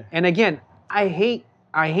high. Yeah. And again, I hate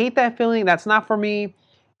that feeling. That's not for me.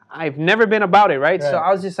 I've never been about it, right? So Right.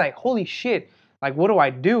 I was just like, holy shit, like what do I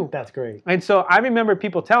do? That's great. And so I remember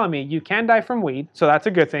people telling me, you can die from weed, so that's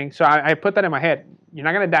a good thing. So I put that in my head. You're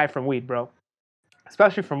not going to die from weed, bro.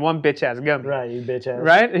 Especially from one bitch-ass gummy. Right, you bitch ass.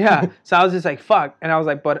 Right? Yeah. So I was just like, fuck. And I was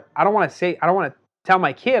like, but I don't want to tell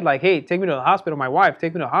my kid, like, hey, take me to the hospital. My wife,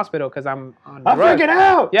 take me to the hospital because I'm on I'm drugs. freaking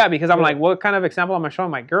out! Yeah, because I'm Yeah. like, what kind of example am I showing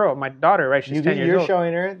my daughter, right? She's 10 years You're old.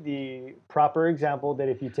 showing her the proper example that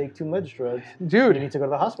if you take too much drugs, Dude. you need to go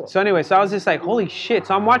to the hospital. So anyway, so I was just like, holy shit.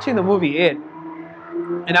 So I'm watching the movie It,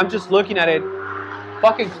 and I'm just looking at it.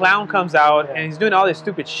 Fucking clown comes out, and he's doing all this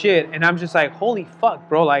stupid shit, and I'm just like, holy fuck,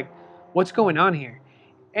 bro, like, what's going on here?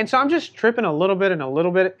 And so I'm just tripping a little bit,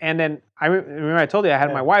 and then I remember I told you I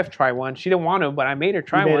had my wife try one. She didn't want to, but I made her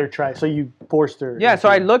try you made one. her try. So you forced her. Yeah, so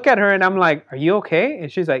I into- look at her, and I'm like, are you okay?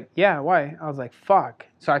 And she's like, yeah, why? I was like, fuck.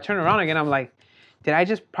 So I turn around again, I'm like, did I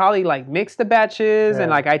just probably like mix the batches Yeah. and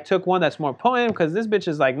like I took one that's more potent because this bitch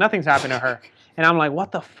is like nothing's happened to her. And I'm like,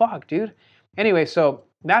 what the fuck, dude? Anyway, so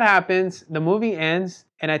that happens. The movie ends,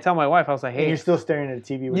 and I tell my wife, I was like, And hey, you're still staring at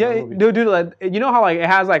the TV with yeah, the movie. dude, like, you know how like it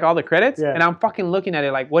has like all the credits, Yeah. and I'm fucking looking at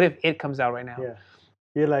it like, what if It comes out right now? Yeah.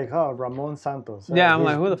 You're like, oh, Ramon Santos. Yeah, I'm he's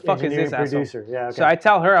like, who the fuck is engineer this and asshole? producer? Yeah, okay. So I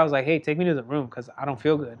tell her, I was like, hey, take me to the room because I don't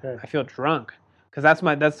feel good. Right. I feel drunk because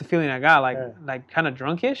that's the feeling I got, like Yeah. like kind of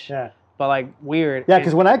drunkish, yeah. but like weird. Yeah, And-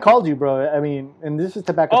 because when I called you, bro, I mean, and this is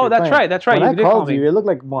to back up Oh, your that's claim. right, that's right, When you I did call called me. you, it looked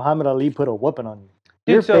like Muhammad Ali put a whooping on you.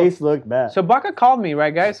 Dude, Your so- face looked bad. So Baca called me,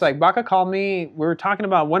 right, guys? Like Baca called me. We were talking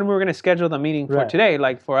about when we were gonna schedule the meeting for Right. today,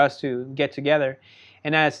 like for us to get together.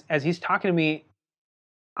 And as he's talking to me,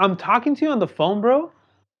 I'm talking to you on the phone, bro.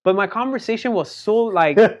 But my conversation was so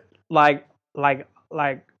like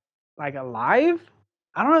alive.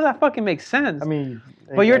 I don't know if that fucking makes sense. I mean,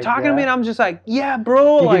 but you're talking to me, and I'm just like, yeah,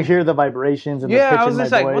 bro. You like, can hear the vibrations and the yeah, pitch I was in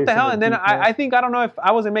just my like, voice what the hell? the And then I deepness. think, I don't know if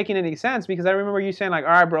I wasn't making any sense because I remember you saying like,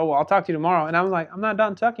 all right, bro, well, I'll talk to you tomorrow. And I was like, I'm not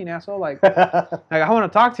done talking, asshole. Like I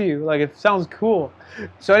want to talk to you. Like, it sounds cool.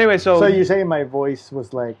 So anyway, So you're saying my voice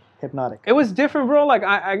was like hypnotic? it was different, bro. Like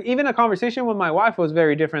I even a conversation with my wife was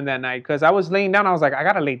very different that night because I was laying down. I was like, I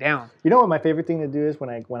gotta lay down. You know what my favorite thing to do is when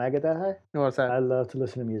I get that high? What's that? I love to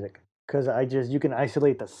listen to music because you can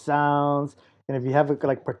isolate the sounds, and if you have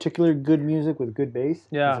like particular good music with good bass,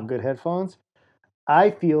 Yeah. and some good headphones,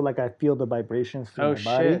 I feel the vibrations through Oh, my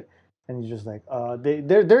body, shit. and you're just like,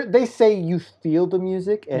 they say you feel the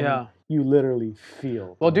music, and Yeah. you literally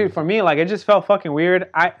feel. Well, the dude, music. for me, like, it just felt fucking weird.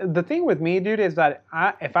 The thing with me, dude, is that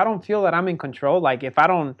if I don't feel that I'm in control, like if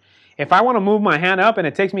I want to move my hand up and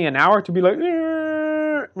it takes me an hour to be like,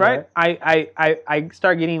 right? I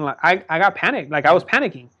start getting like, I got panicked. Like I was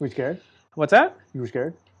panicking. Were you scared? What's that? You were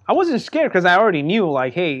scared? I wasn't scared because I already knew,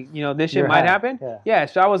 like, hey, this shit You're might high, happen. yeah.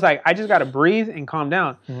 So I was like, I just got to breathe and calm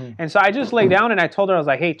down. Mhm. And so I just lay down and I told her, I was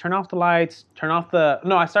like, hey, turn off the lights,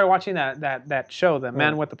 No, I started watching that show, The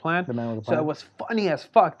Man with the Plan. The Man with the So Plan. it was funny as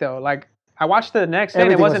fuck, though. Like, I watched it the next day and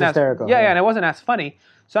it Everything was wasn't hysterical, as, yeah. and it wasn't as funny.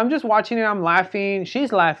 So I'm just watching it, I'm laughing,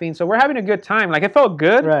 she's laughing. So we're having a good time. Like, it felt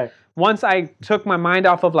good. Right. Once I took my mind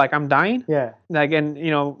off of, like, I'm dying. Yeah. Like, and,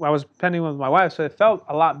 I was spending with my wife, so it felt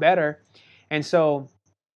a lot better. And so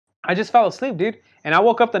I just fell asleep, dude. And I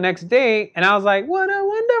woke up the next day and I was like, what a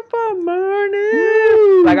wonderful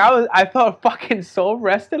morning. Like I felt fucking so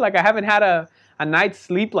rested. Like I haven't had a night's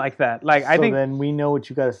sleep like that. Like I think then we know what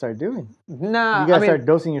you got to start doing. nah, You got I to mean, start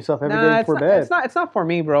dosing yourself every day nah, before it's bed. not, it's not for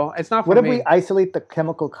me, bro. It's not for What if me. we isolate the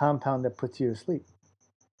chemical compound that puts you to sleep?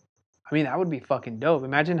 I mean, that would be fucking dope.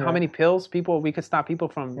 Imagine how Yeah. many pills we could stop people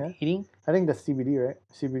from Yeah. eating. I think that's CBD, right?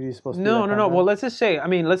 CBD is supposed to be No. that compound. Well, let's just say,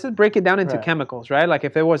 let's just break it down into Right. chemicals, right? Like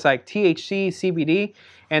if it was like THC, CBD,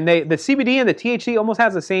 and the CBD and the THC almost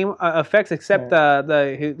has the same effects except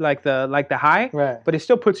the high, Right. but it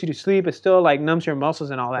still puts you to sleep. It still like numbs your muscles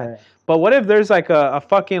and all that. Right. But what if there's like a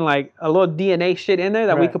fucking like a little DNA shit in there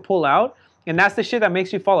that we Right. could pull out, and that's the shit that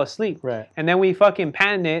makes you fall asleep. Right. And then we fucking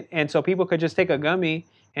patent it, and so people could just take a gummy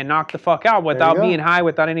and knock the fuck out without go. being high,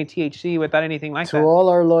 without any THC, without anything like To that. all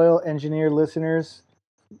our loyal engineer listeners,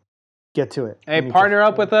 get to it. Hey, We need partner to-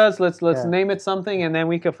 up with us. Let's Yeah. name it something, and then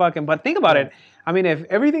we could fucking. But think about Yeah. it. I mean, if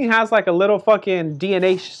everything has like a little fucking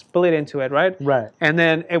DNA split into it, right? Right. And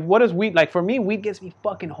then what is weed? Like for me, weed gets me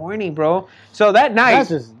fucking horny, bro. So that night,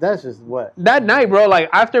 That's just what. that night, bro, like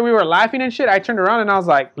after we were laughing and shit, I turned around and I was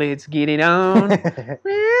like, let's get it on.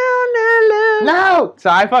 No! So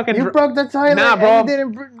I fucking. You broke the toilet. Nah, bro. And you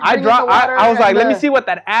didn't I bring in dropped. the water I was like, and let me the- see what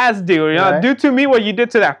that ass do. You know, Right. do to me what you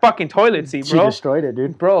did to that fucking toilet seat, She bro. destroyed it,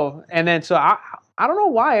 dude. Bro, and then so I don't know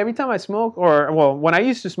why every time I smoke when I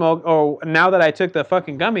used to smoke or now that I took the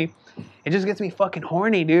fucking gummy, it just gets me fucking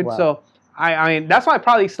horny, dude. Wow. So I mean that's why I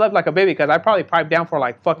probably slept like a baby because I probably piped down for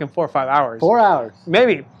like fucking 4 or 5 hours. 4 hours.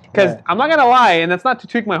 Maybe. Because Right. I'm not gonna lie, and that's not to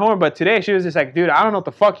tweak my horn, but today she was just like, dude, I don't know what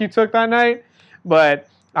the fuck you took that night, but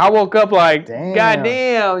I woke up like, Damn.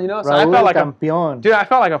 goddamn, so I Raul felt like campeón. dude, I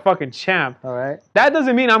felt like a fucking champ. All right. That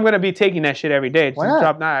doesn't mean I'm gonna be taking that shit every day. Why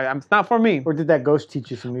not? It's not for me. Or did that ghost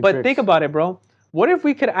teach you some new But tricks? think about it, bro. What if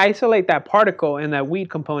we could isolate that particle in that weed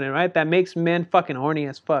component, right? That makes men fucking horny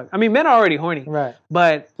as fuck. I mean, men are already horny, Right.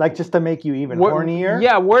 but Like just to make you even word- hornier?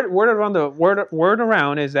 Yeah, word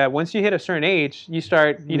around is that once you hit a certain age, you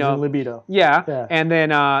start, Losing libido. yeah, Yeah. and then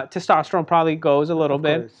testosterone probably goes a little Of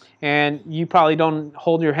bit, course. and you probably don't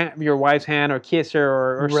hold your wife's hand or kiss her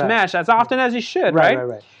or Right. smash as often as you should, Right, right?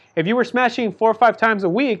 right. If you were smashing 4 or 5 times a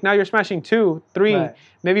week, now you're smashing 2, 3, Right.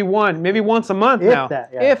 maybe 1, maybe once a month If now. that,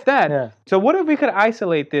 yeah. If that. Yeah. So what if we could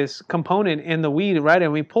isolate this component in the weed, right?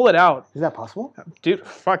 And we pull it out. Is that possible? Dude,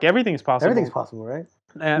 fuck, everything's possible. Everything's possible, right?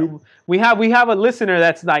 We have a listener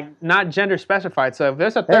that's like not gender specified. So if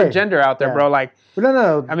there's a third Hey, gender out there, yeah. bro, like, But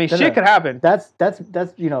no. I mean, no, shit no. could happen. That's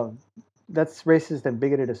that's racist and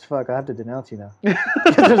bigoted as fuck. I have to denounce you now.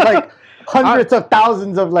 Because there's like hundreds of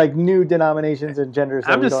thousands of like new denominations and genders.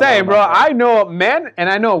 that I'm we just don't know saying, bro. about. I know men and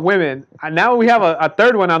I know women. And now we have a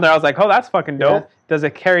third one on there. I was like, oh, that's fucking dope. Yeah. Does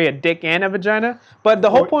it carry a dick and a vagina? But the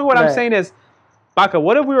whole point, what I'm Right. saying is, Baka,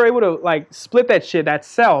 what if we were able to like split that shit, that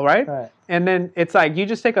cell, right? Right. And then it's like you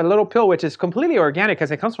just take a little pill, which is completely organic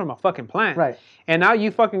because it comes from a fucking plant. Right. And now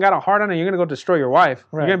you fucking got a heart on and you're gonna go destroy your wife.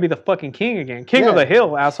 Right. You're gonna be the fucking king again, king of Yeah. the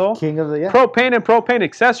hill, asshole. King of the Propane and propane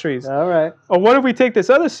accessories. All right. Or what if we take this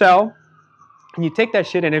other cell and you take that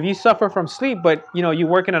shit and if you suffer from sleep, but you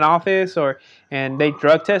work in an office and they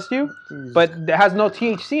drug test you, but it has no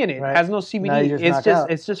THC in it, Right. has no Now CBD. you just knock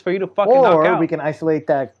out. It's just for you to fucking knock Or out. we can isolate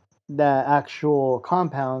that that actual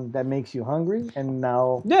compound that makes you hungry, and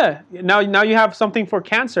now Yeah. Now you have something for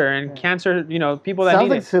cancer and cancer. People that sounds need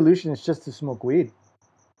like it. the solution is just to smoke weed.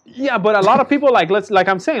 Yeah, but a lot of people like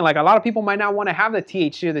I'm saying, like a lot of people might not want to have the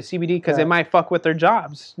THC or the CBD because it Right. might fuck with their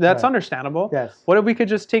jobs. That's Right. understandable. Yes. What if we could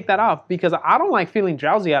just take that off? Because I don't like feeling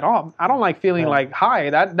drowsy at all. I don't like feeling Right. like high.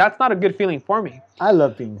 That's not a good feeling for me. I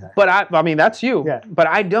love being high. But I mean that's you. Yeah. But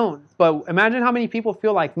I don't. But imagine how many people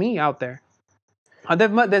feel like me out there.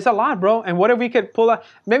 There's a lot, bro. And what if we could pull out?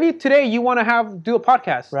 Maybe today you want to do a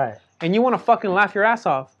podcast, Right. and you want to fucking laugh your ass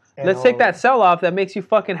off. And Let's take that cell off that makes you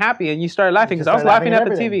fucking happy, and you start laughing because I was start laughing at laughing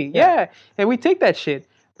the at TV. everything. Yeah. Yeah, and we take that shit.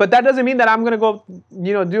 But that doesn't mean that I'm gonna go,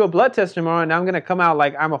 do a blood test tomorrow, and I'm gonna come out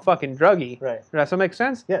like I'm a fucking druggie. Right. Does that make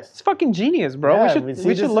sense? Yes. It's fucking genius, bro. Yeah, we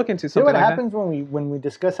should this- look into See something what like happens when we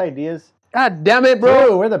discuss ideas, that. God damn it, bro.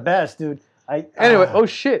 Dude, we're the best, dude. Anyway, oh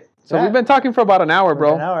shit. So Yeah. we've been talking for about an hour, for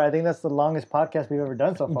bro. an hour. I think that's the longest podcast we've ever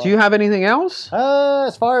done so far. Do you have anything else?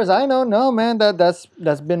 As far as I know, no, man. That's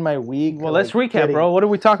been my week. Well, let's recap, bro. What did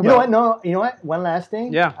we talk about? You know what? One last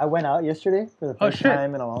thing. Yeah. I went out yesterday for the first shit.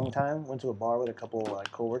 time in a long time. Went to a bar with a couple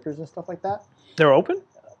coworkers and stuff like that. They're open?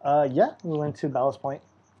 Yeah, we went to Ballast Point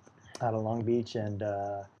out of Long Beach, and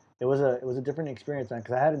it was a different experience, man,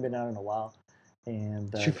 because I hadn't been out in a while.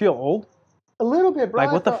 And Did you feel old? a little bit, bro.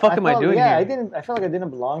 Like, what the fuck am I doing Yeah, here? I felt like I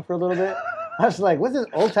didn't belong for a little bit. I was like, what's this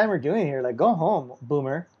old timer doing here? Like, go home,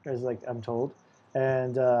 boomer, as like I'm told.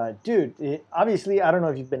 And dude, obviously, I don't know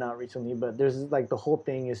if you've been out recently, but there's like the whole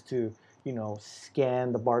thing is to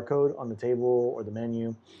scan the barcode on the table or the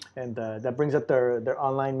menu, and that brings up their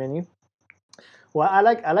online menu. Well, I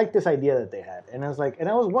like this idea that they had, and I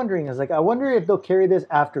was wondering, I wonder if they'll carry this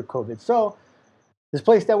after COVID. So, this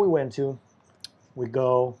place that we went to, we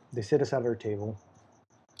go, they sit us at our table,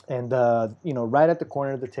 and right at the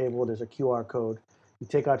corner of the table, there's a QR code. You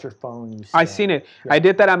take out your phone, you scan. I seen it. Yeah. I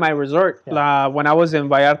did that at my resort when I was in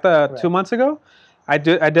Vallarta 2 months ago. I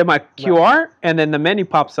did my QR, and then the menu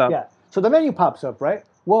pops up. Yeah. So the menu pops up, right?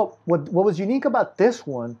 Well, what was unique about this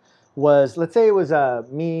one was, let's say it was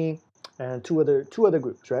me and two other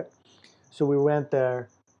groups, right? So we went there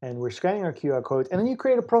and we're scanning our QR codes, and then you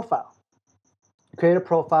create a profile. You create a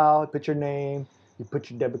profile, you put your name, you put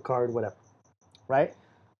your debit card, whatever, right?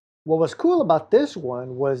 What was cool about this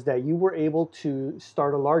one was that you were able to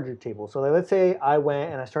start a larger table. So let's say I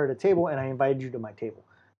went and I started a table and I invited you to my table.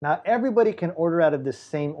 Now everybody can order out of the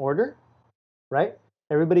same order, right?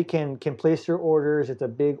 Everybody can place their orders. It's a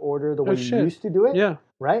big order the way you used to do it, Yeah.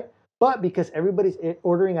 right? But because everybody's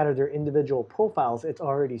ordering out of their individual profiles, it's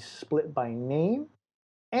already split by name.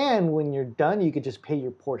 And when you're done, you could just pay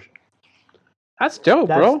your portion. That's dope,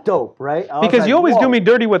 That's bro. dope, right? I was Because like, you always whoa. do me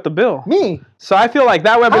dirty with the bill. Me? So I feel like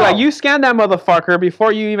that way I'd be How? like, you scan that motherfucker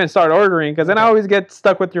before you even start ordering, because then I always get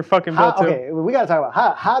stuck with your fucking bill too. Okay, we gotta talk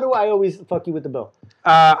about how do I always fuck you with the bill?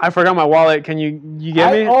 I forgot my wallet. Can you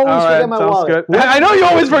get me? I always forget my sounds wallet. Good. I know you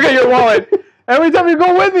always forget your wallet. Every time you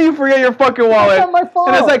go with me, you forget your fucking wallet. It's not my fault.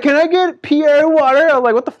 And it's like, can I get Pierre water? I was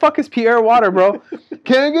like, what the fuck is Pierre water, bro?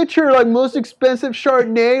 Can I get your most expensive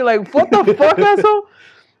Chardonnay? Like, what the fuck, asshole?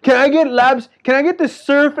 Can I get Labs? Can I get the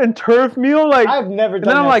surf and turf meal? Like, I've never done and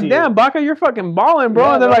then I'm that like, to damn, you. Baca, you're fucking balling, bro.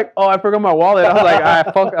 Yeah, And they're bro. like, oh, I forgot my wallet. I was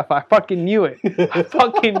like, I fucking knew it. I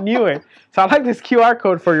fucking knew it. So I like this QR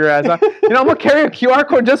code for your ass. I'm gonna carry a QR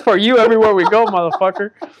code just for you everywhere we go, motherfucker.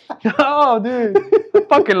 Oh, dude, I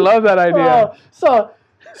fucking love that idea. So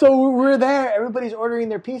we're there. Everybody's ordering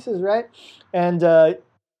their pieces, right? And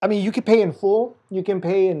I mean, you can pay in full. You can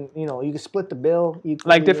pay in, you can split the bill.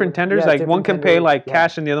 Like different tenders, like one can pay like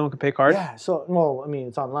cash and the other one can pay card. Yeah. So, well, I mean,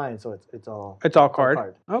 it's online, so it's all. It's all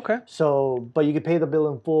card. Okay. So, but you can pay the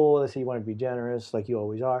bill in full. Let's say you want to be generous, like you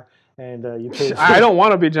always are, and you pay. I don't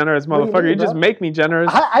want to be generous, What do you motherfucker. mean, You just bro? make me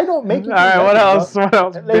generous. I don't make you. All right. What else? What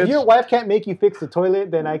else? If Bitch? your wife can't make you fix the toilet,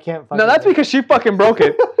 then I can't. No, that's because she fucking broke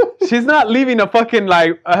it. She's not leaving a fucking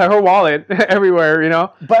her wallet everywhere,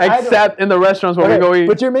 But I except in the restaurants where we go eat.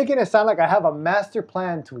 But you're making it sound like I have a master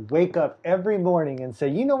plan to wake up every morning and say,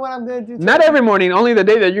 you know what I'm gonna do today? Not every morning, only the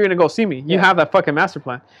day that you're gonna go see me. You have that fucking master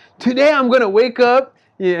plan. Today I'm gonna wake up.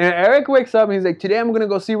 Yeah, Eric wakes up and he's like, today I'm gonna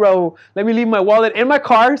go see Raul. Let me leave my wallet in my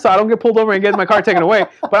car so I don't get pulled over and get my car taken away.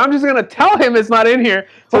 But I'm just gonna tell him it's not in here,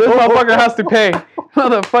 so this motherfucker has to pay.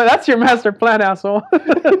 Motherfucker, that's your master plan, asshole.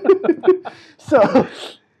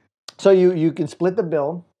 So you can split the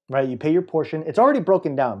bill, right? You pay your portion. It's already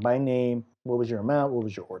broken down by name. What was your amount? What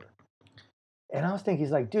was your order? And I was thinking,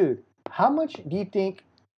 he's like, dude, how much do you think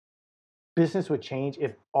business would change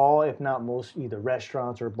if not most, either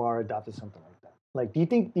restaurants or bar adopted something like that? Like, do you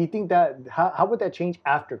think that how would that change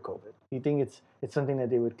after COVID? Do you think it's something that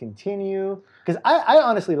they would continue? Because I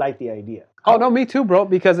honestly like the idea. Oh no, me too, bro.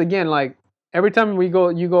 Because again, like every time you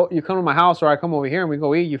come to my house or I come over here and we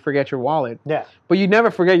go eat, you forget your wallet. Yeah. But you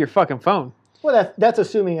never forget your fucking phone. Well, that's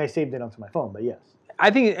assuming I saved it onto my phone, but yes. I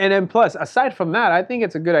think, and then plus, aside from that, I think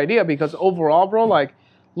it's a good idea because overall, bro, like,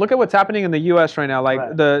 look at what's happening in the U.S. right now. Like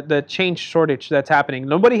Right. the change shortage that's happening.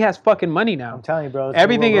 Nobody has fucking money now. I'm telling you, bro.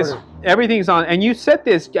 It's Everything's on. And you said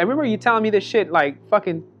this. I remember you telling me this shit like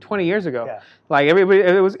fucking 20 years ago. Yeah. Like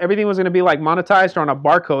everything was gonna be like monetized or on a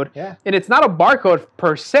barcode. Yeah. And it's not a barcode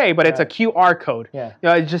per se, but it's a Yeah. QR code. Yeah. You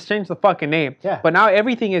know, it just changed the fucking name. Yeah. But now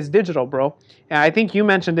everything is digital, bro. And I think you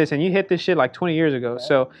mentioned this and you hit this shit like 20 years ago.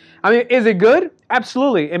 So I mean, is it good?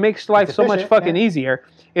 Absolutely. It makes life so much efficient, fucking yeah. easier.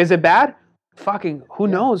 Is it bad? Fucking who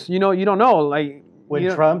knows? You know, you don't know. Like When you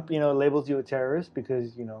know, Trump, labels you a terrorist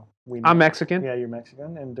because we. I'm Mexican. Yeah, you're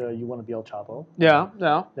Mexican, and you want to be El Chapo. Yeah.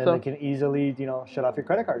 Then So they can easily, shut off your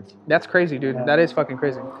credit cards. that's crazy, dude. Yeah. That is fucking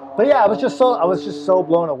crazy. But yeah, I was just so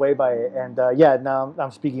blown away by it, and now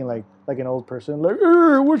I'm speaking like an old person, like,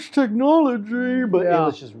 what's technology? But Yeah. it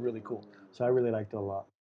was just really cool. So I really liked it a lot.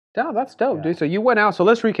 Yeah, that's dope, Yeah. dude. So you went out. So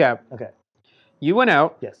let's recap. Okay. You went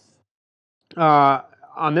out. Yes.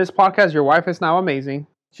 On this podcast, your wife is now amazing.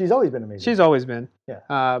 She's always been amazing. She's always been.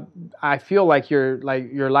 Yeah. I feel like your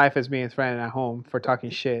life is being threatened at home for talking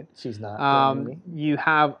shit. She's not. threatening me. You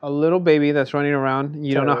have a little baby that's running around.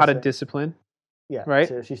 You don't know how to Terrorizing. discipline. Yeah. right?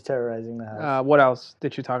 So she's terrorizing the house. What else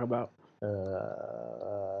did you talk about? Uh,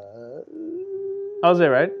 That was it,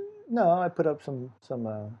 right? no, I put up some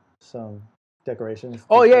decorations.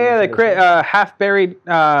 Oh just for yeah, the tradition. half buried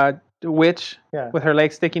witch Yeah. with her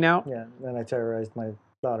legs sticking out. Yeah, and I terrorized my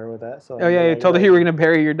daughter with that. So Oh yeah, you told her you were gonna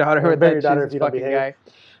bury your daughter with bury that your daughter Jesus if you don't fucking behave.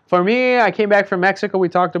 guy. For me, I came back from Mexico. We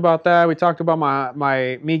talked about that. We talked about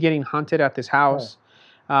me getting hunted at this house.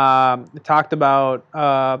 We talked about It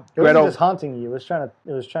wasn't Gretel just haunting you. It was trying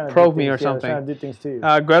to Probe do me or things, yeah, it was something. trying to do things to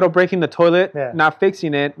you. Gretel breaking the toilet, Yeah. not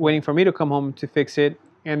fixing it, waiting for me to come home to fix it,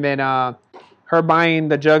 and then her buying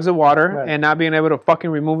the jugs of water Right. and not being able to fucking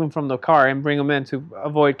remove them from the car and bring them in to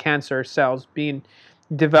avoid cancer cells being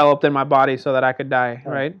developed in my body so that I could die,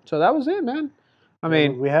 right? So that was it, man. I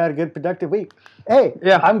mean, we had a good productive week. Hey,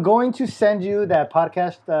 Yeah. I'm going to send you that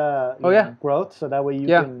podcast. Yeah. Growth, so that way you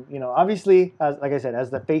Yeah. can, obviously, like I said, as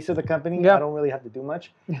the face of the company, Yeah. I don't really have to do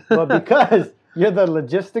much, but because you're the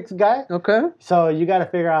logistics guy, okay. so you got to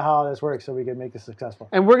figure out how this works so we can make it successful.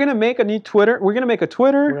 And we're gonna make a new Twitter. We're gonna make a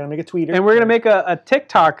Twitter, We're gonna make a tweeter, and we're gonna make a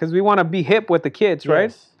TikTok because we want to be hip with the kids, right?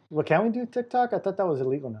 Yes. Well, can we do TikTok? I thought that was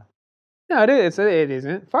illegal now. No, it is. It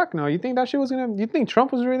isn't. Fuck no. You think that shit was gonna? You think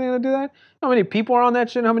Trump was really gonna do that? How many people are on that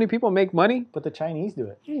shit? How many people make money? But the Chinese do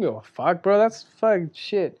it. You can go fuck, bro. That's fuck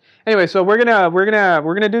shit. Anyway, so we're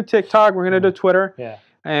gonna do TikTok. We're gonna do Twitter, Yeah.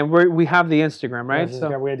 and we have the Instagram, right? We're So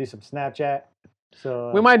gonna do some Snapchat.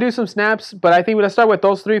 So we might do some snaps, but I think let's start with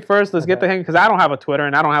those three first. Let's get the Okay. hang because I don't have a Twitter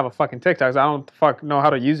and I don't have a fucking TikTok. So I don't fuck know how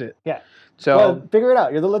to use it. Yeah. So Well, figure it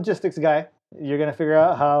out. You're the logistics guy. You're gonna figure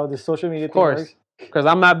out how the social media of thing course, works. because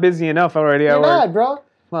I'm not busy enough already You're at work, not, bro.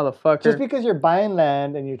 motherfucker. Just because you're buying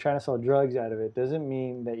land and you're trying to sell drugs out of it doesn't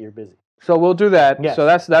mean that you're busy. So we'll do that. Yes. So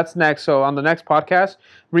that's next. So on the next podcast,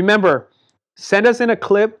 remember, send us in a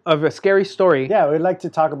clip of a scary story. Yeah, we'd like to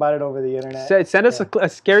talk about it over the internet. Send us a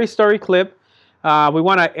scary story clip. We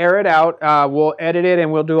want to air it out. We'll edit it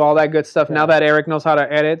and we'll do all that good stuff. Yeah. Now that Eric knows how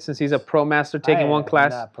to edit, since he's a pro master taking one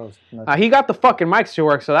class, he got the fucking mics to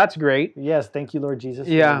work, so that's great. Yes, thank you, Lord Jesus.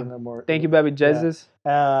 for Yeah. giving them more- Thank you, baby Jesus.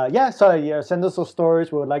 So send us those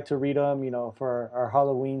stories. We would like to read them, for our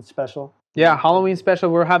Halloween special. Yeah, Halloween special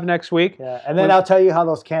we'll have next week. Yeah, and then I'll tell you how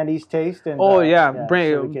those candies taste. And Oh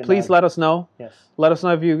so please let us know. Yes. Let us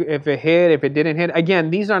know if it hit, if it didn't hit. Again,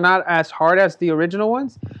 these are not as hard as the original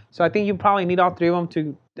ones, so I think you probably need all three of them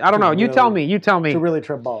to. I don't know. You tell me. You tell me. To really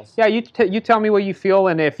trip balls. Yeah, you tell me what you feel,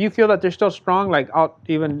 and if you feel that they're still strong, like I'll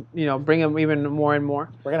even bring them even more and more.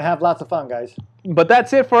 We're gonna have lots of fun, guys. But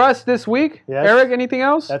that's it for us this week. Yes. Eric, anything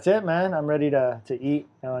else? That's it, man. I'm ready to eat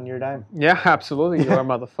on your dime. Yeah, absolutely. You are,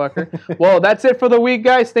 motherfucker. Well, that's it for the week,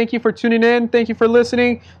 guys. Thank you for tuning in. Thank you for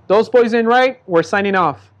listening. Those boys in right. We're signing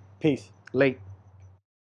off. Peace. Late.